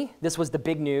recently, this was the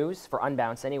big news for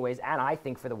Unbounce anyways, and I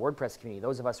think for the WordPress community,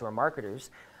 those of us who are marketers,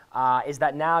 is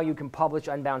that now you can publish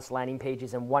Unbounce landing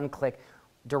pages in one click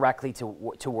directly to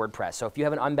WordPress. So if you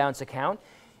have an Unbounce account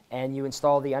and you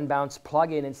install the Unbounce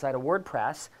plugin inside of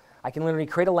WordPress, I can literally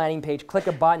create a landing page, click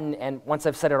a button, and once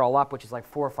I've set it all up, which is like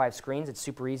 4 or 5 screens, it's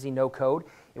super easy, no code,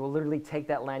 it will literally take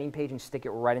that landing page and stick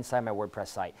it right inside my WordPress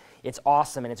site. It's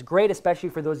awesome, and it's great, especially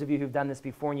for those of you who've done this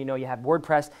before and you know you have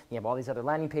WordPress, and you have all these other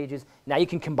landing pages. Now you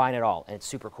can combine it all, and it's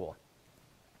super cool.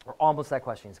 We're almost at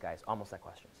questions, guys, almost at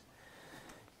questions.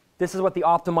 This is what the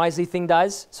Optimizely thing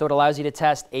does. So it allows you to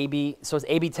test A/B. So it's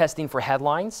A/B testing for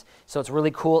headlines. So it's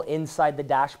really cool inside the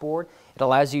dashboard. It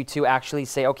allows you to actually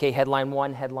say, okay, headline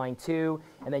 1, headline 2,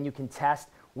 and then you can test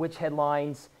which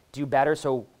headlines do better.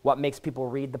 So what makes people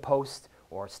read the post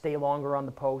or stay longer on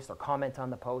the post or comment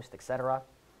on the post, etc.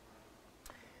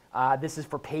 This is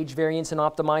for page variants in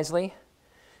Optimizely.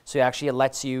 So actually it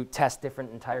lets you test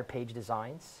different entire page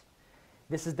designs.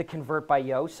 This is the Convert by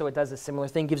Yoast, so it does a similar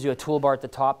thing, gives you a toolbar at the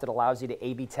top that allows you to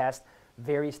A/B test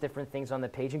various different things on the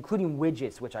page, including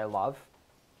widgets, which I love.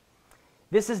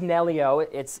 This is Nelio.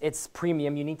 It's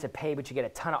premium. You need to pay, but you get a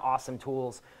ton of awesome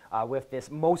tools with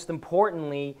this. Most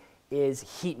importantly is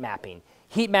heat mapping.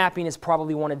 Heat mapping is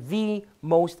probably one of the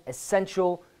most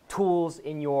essential tools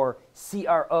in your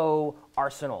CRO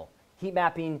arsenal. Heat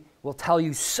mapping will tell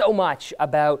you so much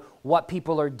about what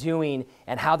people are doing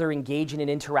and how they're engaging and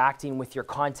interacting with your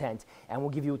content, and will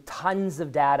give you tons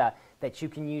of data that you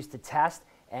can use to test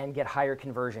and get higher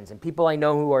conversions. And people I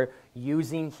know who are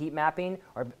using heat mapping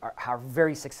are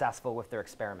very successful with their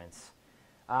experiments.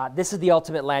 This is the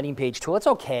Ultimate Landing Page Tool. It's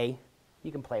okay.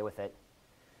 You can play with it.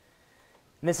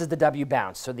 And this is the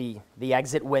WBounce, so the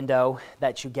exit window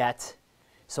that you get.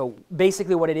 So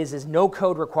basically what it is no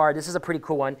code required. This is a pretty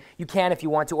cool one. You can if you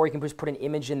want to, or you can just put an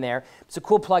image in there. It's a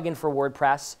cool plugin for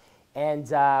WordPress.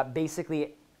 And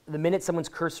basically, the minute someone's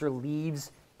cursor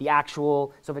leaves the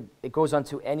actual, so if it goes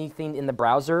onto anything in the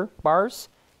browser bars,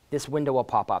 this window will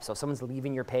pop up. So if someone's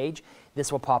leaving your page, this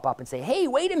will pop up and say, hey,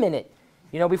 wait a minute.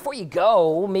 You know, before you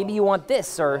go, maybe you want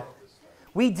this. Or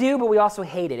we do, but we also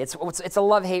hate it. It's a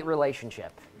love-hate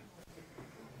relationship.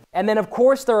 And then, of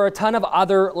course, there are a ton of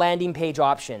other landing page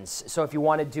options. So if you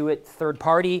want to do it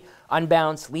third-party,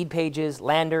 Unbounce, Lead Pages,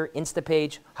 Lander,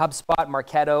 Instapage, HubSpot,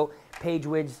 Marketo,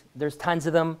 PageWidz, there's tons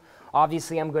of them.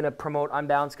 Obviously, I'm going to promote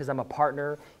Unbounce because I'm a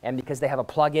partner and because they have a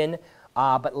plugin.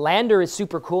 But Lander is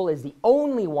super cool. It's the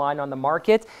only one on the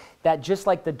market that, just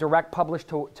like the direct publish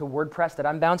to WordPress that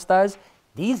Unbounce does,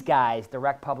 these guys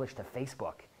direct publish to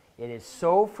Facebook. It is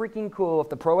so freaking cool. With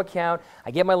the pro account,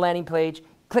 I get my landing page,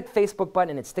 click Facebook button,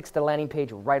 and it sticks the landing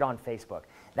page right on Facebook.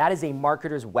 That is a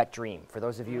marketer's wet dream for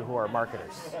those of you who are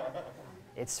marketers.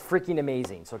 It's freaking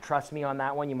amazing. So trust me on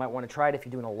that one. You might want to try it if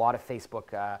you're doing a lot of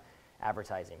Facebook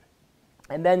advertising.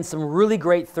 And then some really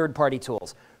great third-party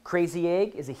tools. Crazy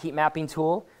Egg is a heat mapping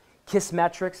tool.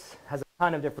 Kissmetrics has a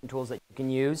ton of different tools that you can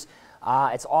use.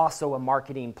 It's also a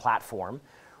marketing platform.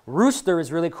 Rooster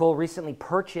is really cool, recently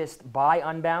purchased by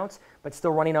Unbounce, but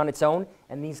still running on its own.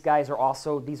 And these guys are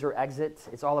also, these are exits.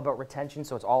 It's all about retention,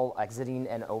 so it's all exiting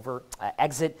and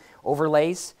exit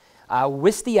overlays.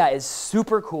 Wistia is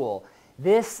super cool.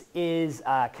 This is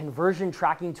a conversion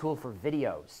tracking tool for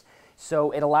videos.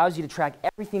 So it allows you to track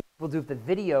everything people do with the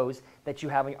videos that you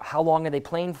have. How long are they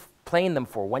playing them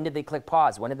for? When did they click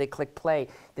pause? When did they click play?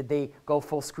 Did they go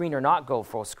full screen or not go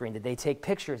full screen? Did they take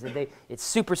pictures? It's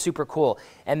super, super cool.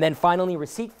 And then finally,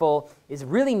 Receiptful is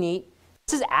really neat.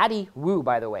 This is Addy Wu,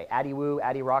 by the way. Addy Wu,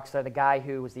 Addy Rockstar, the guy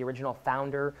who was the original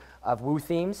founder of Wu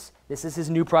Themes. This is his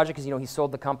new project because, he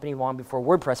sold the company long before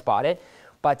WordPress bought it.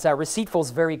 But Receiptful is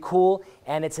very cool,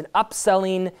 and it's an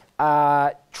upselling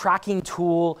tracking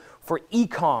tool for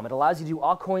e-com. It allows you to do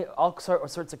all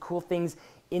sorts of cool things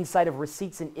inside of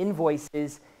receipts and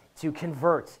invoices to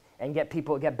convert and get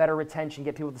better retention,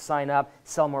 get people to sign up,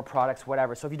 sell more products,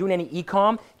 whatever. So if you're doing any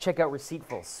e-com, check out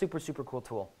Receiptful. Super, super cool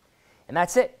tool. And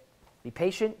that's it. Be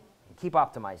patient and keep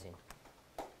optimizing.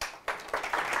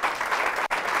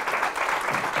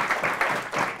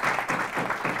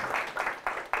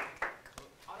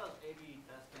 How does A/B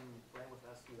testing play with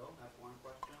SEO? That's one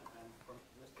question. And from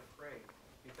Mr. Craig,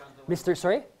 because Mr.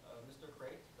 Sorry? Mr.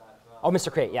 Craig. Oh,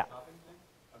 Mr. Craig, yeah.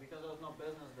 Because there was no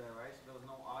business there, right? So there was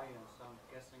no audience. So I'm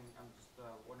guessing, I'm just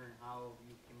wondering how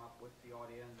you came up with the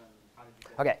audience and how did you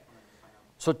get Okay. them to sign up?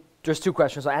 So there's two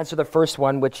questions. I'll answer the first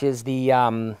one, which is the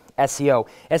SEO.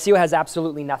 SEO has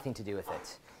absolutely nothing to do with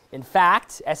it. In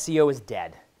fact, SEO is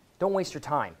dead. Don't waste your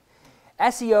time.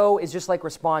 SEO is just like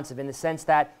responsive in the sense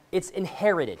that it's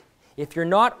inherited. If you're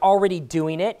not already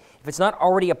doing it, if it's not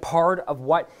already a part of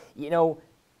what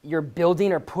you're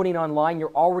building or putting online,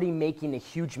 you're already making a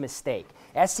huge mistake.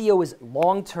 SEO is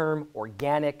long-term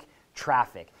organic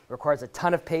traffic. It requires a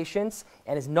ton of patience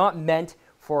and is not meant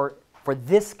for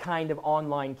this kind of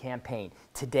online campaign.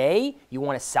 Today, you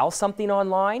want to sell something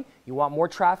online, you want more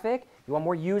traffic, you want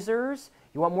more users,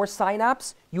 you want more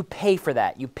signups, you pay for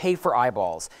that. You pay for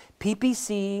eyeballs.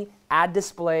 PPC, ad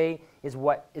display is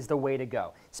what is the way to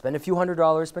go. Spend a few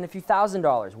 $100s, spend a few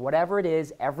 $1,000s, whatever it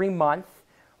is, every month,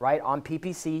 right, on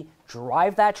PPC,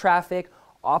 drive that traffic,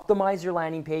 optimize your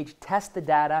landing page, test the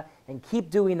data, and keep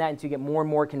doing that until you get more and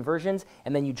more conversions,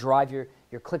 and then you drive your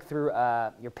click-through,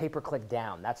 your pay-per-click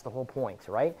down. That's the whole point,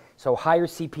 right? So higher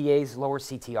CPAs, lower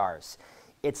CTRs.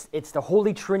 It's the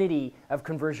holy trinity of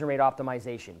conversion rate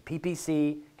optimization.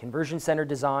 PPC, conversion center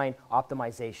design,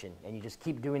 optimization. And you just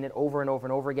keep doing it over and over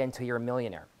and over again until you're a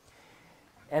millionaire.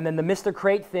 And then the Mr.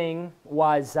 Crate thing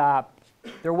was,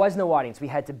 there was no audience. We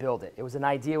had to build it. It was an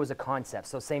idea, it was a concept.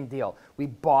 So same deal. We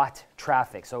bought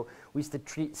traffic. So we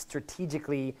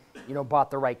strategically bought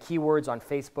the right keywords on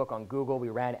Facebook, on Google. We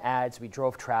ran ads, we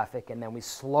drove traffic, and then we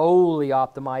slowly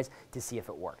optimized to see if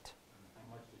it worked.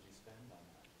 How much did you spend on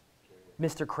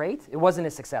that? Mr. Crate, it wasn't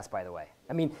a success, by the way.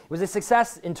 I mean, it was a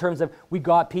success in terms of we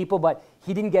got people, but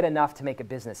he didn't get enough to make a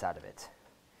business out of it.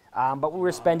 But we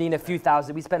were spending a few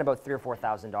thousand. We spent about $3,000 or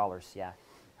 $4,000, yeah,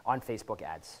 on Facebook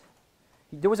ads.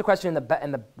 There was a question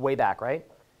in the way back, right?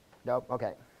 No?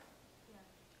 Okay. Yeah.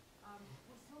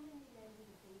 With so many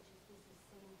landing pages with the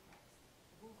same text,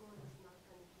 Google is not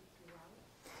going to kick you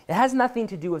out? It has nothing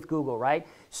to do with Google, right?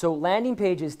 So landing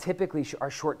pages typically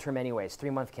are short-term anyways,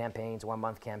 3-month campaigns,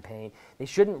 1-month campaign. They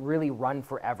shouldn't really run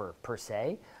forever, per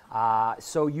se.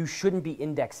 So you shouldn't be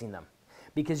indexing them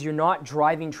because you're not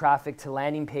driving traffic to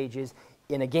landing pages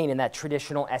in that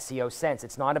traditional SEO sense.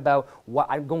 It's not about what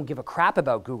I don't give a crap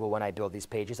about Google when I build these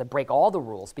pages. I break all the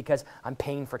rules because I'm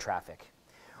paying for traffic,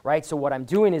 right? So what I'm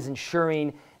doing is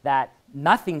ensuring that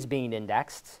nothing's being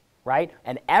indexed, right?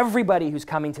 And everybody who's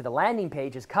coming to the landing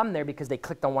page has come there because they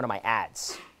clicked on one of my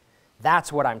ads.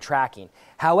 That's what I'm tracking.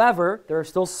 However, there are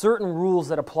still certain rules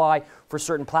that apply for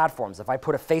certain platforms. If I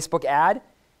put a Facebook ad,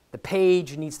 the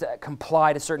page needs to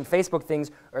comply to certain Facebook things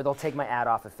or they'll take my ad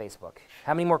off of Facebook.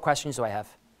 How many more questions do I have?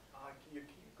 You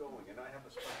keep going, and I have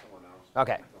a special one now.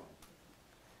 Okay.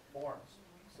 Forms.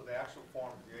 So the actual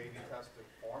forms, the A/B tested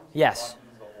forms? Yes.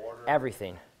 The buttons, the order.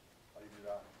 Everything. How do you do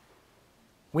that?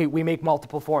 We make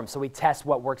multiple forms, so we test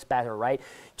what works better, right?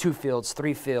 2 fields,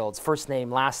 3 fields, first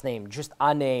name, last name, just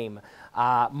a name,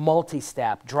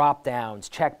 multi-step, drop-downs,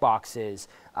 checkboxes,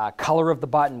 color of the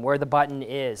button, where the button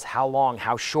is, how long,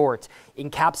 how short,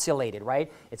 encapsulated,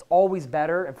 right? It's always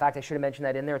better, in fact, I should have mentioned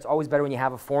that in there, it's always better when you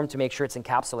have a form to make sure it's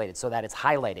encapsulated so that it's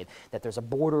highlighted, that there's a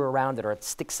border around it or it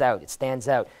sticks out, it stands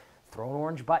out. Throw an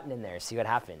orange button in there, see what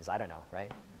happens, I don't know,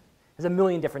 right? There's a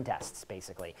million different tests,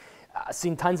 basically.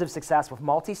 Seen tons of success with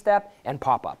multi-step and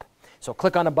pop-up. So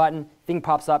click on a button, thing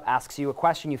pops up, asks you a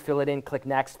question, you fill it in, click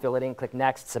next, fill it in, click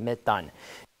next, submit, done.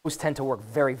 Those tend to work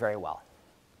very, very well.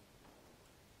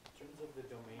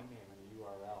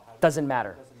 Doesn't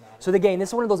matter. Doesn't matter. So again, this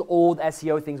is one of those old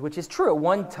SEO things, which is true. At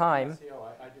one time, SEO,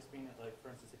 I just mean it like, for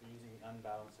instance, if you're using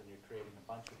unbounce and you're creating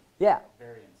a bunch of yeah,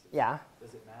 variances. yeah.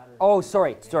 Does it matter? Oh,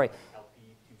 sorry.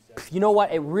 LP, You know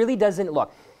what? It really doesn't.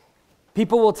 Look,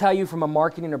 people will tell you from a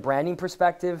marketing or branding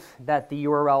perspective that the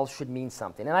URL should mean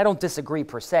something. And I don't disagree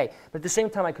per se. But at the same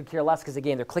time, I could care less because,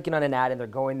 again, they're clicking on an ad and they're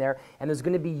going there. And there's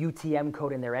going to be UTM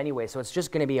code in there anyway. So it's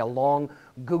just going to be a long,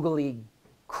 googly,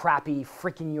 crappy,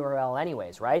 freaking URL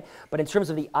anyways, right? But in terms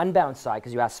of the unbound side,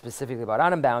 because you asked specifically about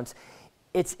unbounce,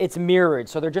 it's mirrored.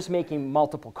 So they're just making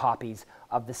multiple copies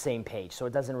of the same page. So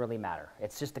it doesn't really matter.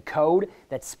 It's just the code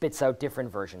that spits out different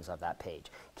versions of that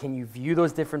page. Can you view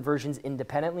those different versions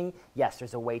independently? Yes,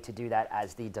 there's a way to do that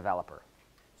as the developer.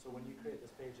 So when you create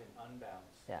this page in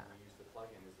unbounce, Yeah. and you use the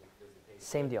plugin, does the page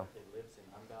Same deal. It lives in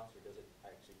unbounce, or does it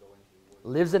actually go into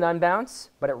your WordPress? Lives in unbounce,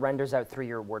 but it renders out through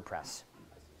your WordPress. I see.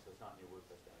 So it's not in your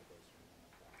WordPress database or anything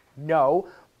like that. No,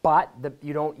 but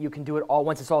you can do it all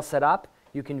once it's all set up.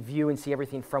 You can view and see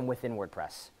everything from within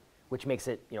WordPress, which makes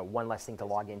it one less thing to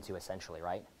log into essentially,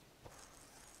 right?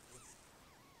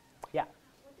 Yeah.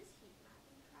 What does heat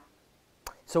mapping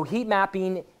track? So heat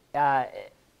mapping,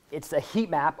 it's a heat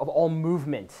map of all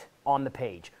movement on the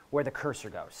page, where the cursor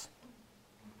goes.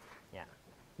 Yeah.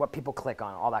 What people click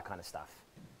on, all that kind of stuff.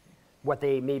 What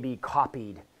they maybe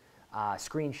copied,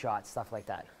 screenshots, stuff like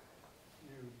that.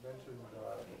 You mentioned the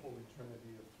holy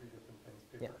trinity of three different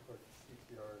things, Yeah. pay-per-click,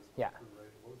 CTRs, Yeah. click-through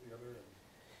rate. What was the other?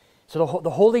 So the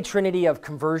holy trinity of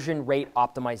conversion rate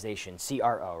optimization,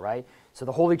 CRO, right? So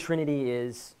the holy trinity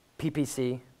is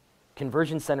PPC,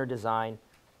 conversion center design,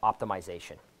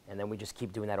 optimization. And then we just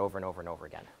keep doing that over and over and over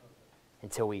again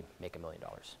until we make $1 million.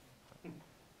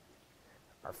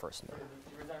 Our first So million.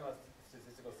 you were talking about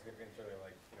statistical significance earlier,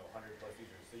 like 100 plus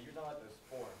users. So you're talking about this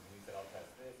form, and you said I'll test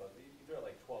this. You threw out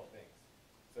like 12 things.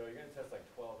 So you're going to test like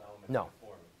 12 elements No. of the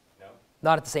form. No?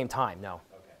 Not at the same time, no.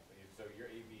 Okay. So you're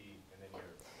A/B, and then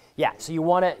you're. Yeah, so you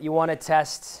want to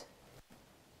test.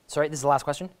 Sorry, this is the last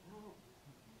question?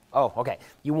 Oh, okay.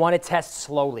 You want to test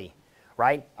slowly,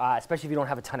 right? Especially if you don't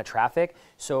have a ton of traffic.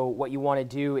 So what you want to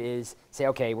do is say,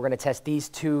 okay, we're going to test these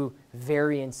two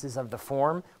variances of the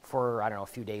form for, I don't know, a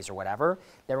few days or whatever.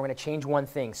 Then we're going to change one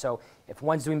thing. So if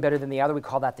one's doing better than the other, we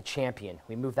call that the champion.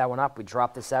 We move that one up, we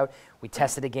drop this out, we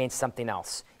test it against something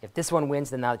else. If this one wins,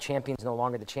 then now the champion's no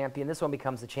longer the champion. This one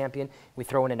becomes the champion. We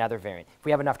throw in another variant. If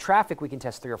we have enough traffic, we can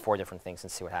test 3 or 4 different things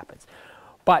and see what happens.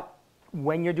 But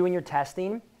when you're doing your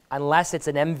testing, unless it's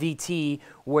an MVT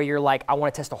where you're like, I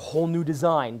want to test a whole new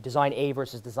design, design A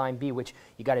versus design B, which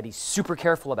you got to be super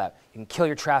careful about. You can kill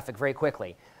your traffic very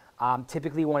quickly.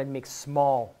 Typically, you want to make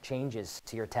small changes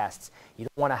to your tests. You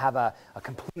don't want to have a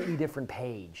completely different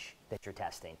page that you're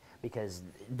testing, because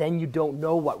then you don't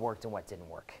know what worked and what didn't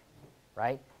work,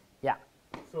 right? Yeah.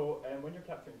 So when you're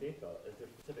capturing data, is there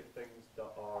specific things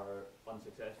that are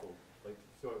unsuccessful? Like,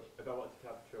 so if I want to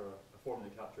capture a form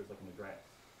that captures like an address,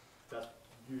 that's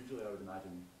usually, I would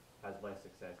imagine, has less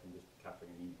success than just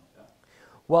capturing an email, yeah?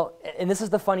 Well, and this is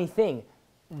the funny thing.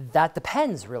 That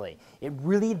depends, really. It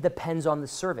really depends on the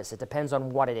service. It depends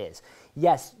on what it is.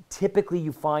 Yes, typically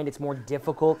you find it's more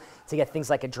difficult to get things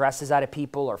like addresses out of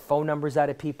people or phone numbers out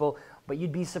of people, but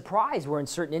you'd be surprised where in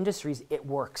certain industries it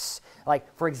works.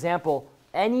 Like, for example,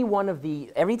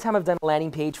 every time I've done a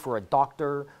landing page for a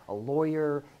doctor, a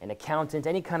lawyer, an accountant,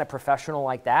 any kind of professional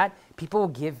like that, people will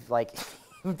give, like,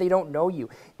 if they don't know you,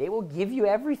 they will give you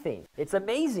everything. It's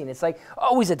amazing. It's like,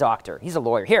 oh, he's a doctor, he's a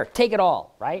lawyer. Here, take it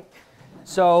all, right?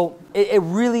 So it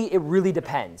really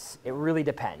depends. It really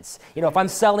depends. You know, if I'm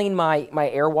selling my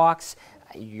Airwalks,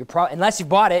 unless you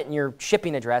bought it and your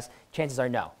shipping address, chances are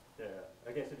no. Yeah,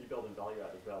 I guess if you build in value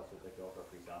add as well, so like you offer a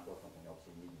free sample or something,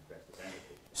 obviously you need an address to send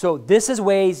it to. So this is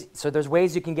ways. So there's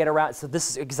ways you can get around. So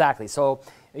this is exactly. So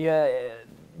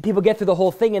people get through the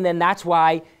whole thing, and then that's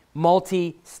why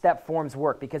multi-step forms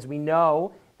work, because we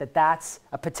know that that's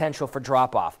a potential for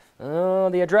drop-off. Oh,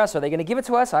 the address, are they going to give it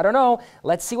to us? I don't know.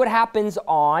 Let's see what happens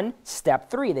on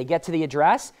step 3. They get to the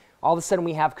address. All of a sudden,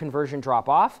 we have conversion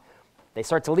drop-off. They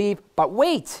start to leave, but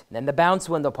wait. Then the bounce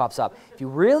window pops up. If you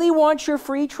really want your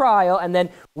free trial, and then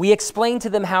we explain to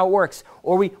them how it works.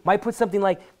 Or we might put something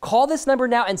like, call this number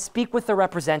now and speak with the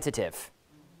representative.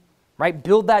 Right?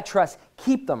 Build that trust.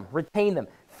 Keep them. Retain them.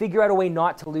 Figure out a way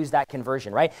not to lose that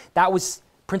conversion, right? That was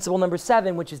principle number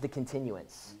 7, which is the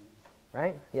continuance,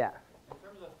 right? Yeah. In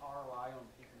terms of ROI on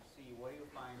PPC, what do you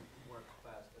find works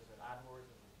best? Is it AdWords?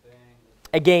 Is it Bing?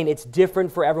 Again, it's different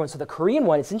for everyone. So the Korean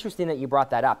one, it's interesting that you brought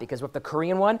that up, because with the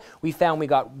Korean one, we found we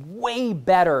got way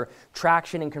better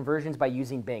traction and conversions by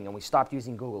using Bing, and we stopped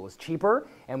using Google. It was cheaper,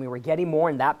 and we were getting more,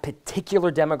 and that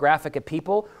particular demographic of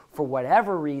people, for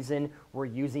whatever reason, we're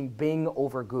using Bing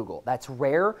over Google. That's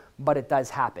rare, but it does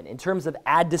happen. In terms of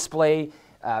ad display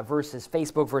versus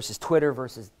Facebook versus Twitter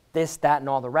versus this, that, and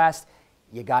all the rest,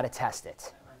 you got to test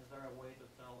it. And is there a way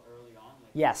to tell early on?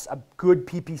 Like Yes, a good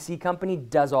PPC company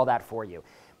does all that for you.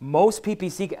 Most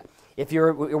PPC, if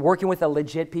you're working with a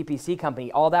legit PPC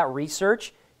company, all that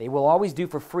research, they will always do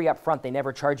for free up front. They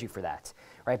never charge you for that,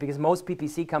 right? Because most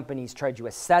PPC companies charge you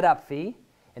a setup fee,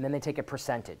 and then they take a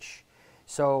percentage.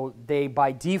 So they,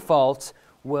 by default,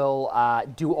 will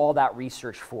do all that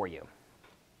research for you.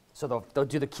 So they'll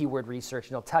do the keyword research,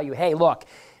 and they'll tell you, hey, look,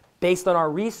 based on our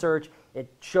research, it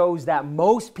shows that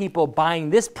most people buying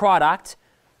this product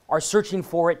are searching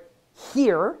for it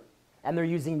here, and they're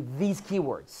using these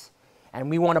keywords. And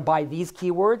we want to buy these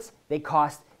keywords. They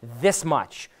cost this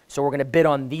much. So we're going to bid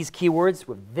on these keywords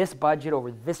with this budget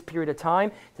over this period of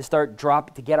time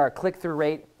to get our click-through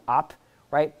rate up,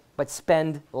 right? But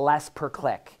spend less per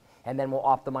click. And then we'll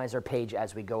optimize our page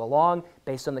as we go along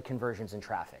based on the conversions and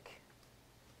traffic.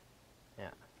 Yeah.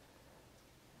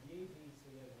 The A, B,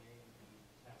 so you have an A and B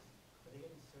test. Are they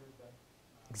getting served at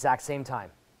Exact same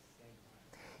time. the same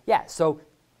time? Yeah, so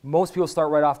most people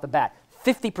start right off the bat.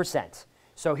 50%.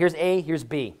 So here's A, here's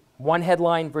B. One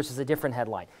headline versus a different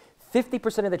headline.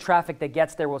 50% of the traffic that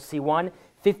gets there will see one,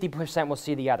 50% will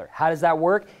see the other. How does that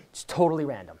work? It's totally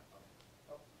random.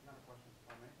 Oh, another question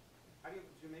for me. How do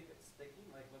you make it sticky?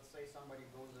 Like, let's say somebody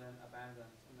goes in, abandons,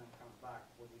 and then comes back.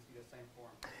 Would we see the same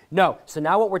form? No, so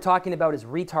now what we're talking about is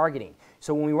retargeting.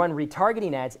 So when we run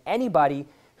retargeting ads, anybody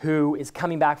who is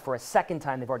coming back for a second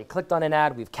time, they've already clicked on an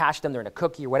ad, we've cached them, they're in a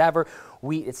cookie or whatever,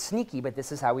 it's sneaky, but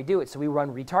this is how we do it. So we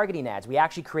run retargeting ads. We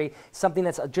actually create something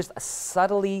that's just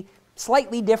slightly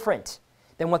different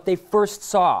than what they first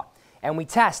saw. And we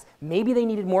test. Maybe they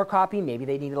needed more copy, maybe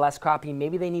they needed less copy,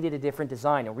 maybe they needed a different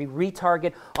design. And we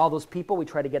retarget all those people. We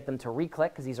try to get them to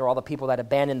re-click, because these are all the people that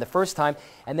abandoned the first time.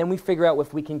 And then we figure out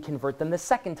if we can convert them the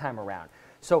second time around.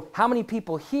 So how many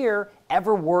people here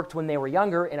ever worked when they were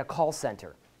younger in a call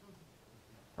center?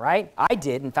 Right? I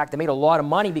did. In fact, I made a lot of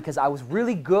money because I was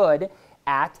really good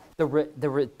at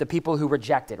the people who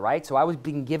rejected, right? So I was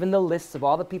being given the lists of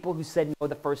all the people who said no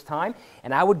the first time,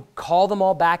 and I would call them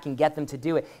all back and get them to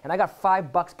do it. And I got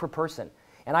 $5 per person.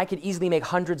 And I could easily make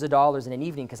hundreds of dollars in an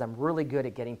evening because I'm really good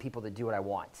at getting people to do what I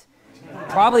want.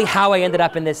 Probably how I ended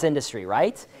up in this industry,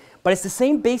 right? But it's the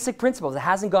same basic principles. It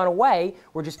hasn't gone away.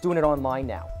 We're just doing it online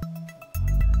now.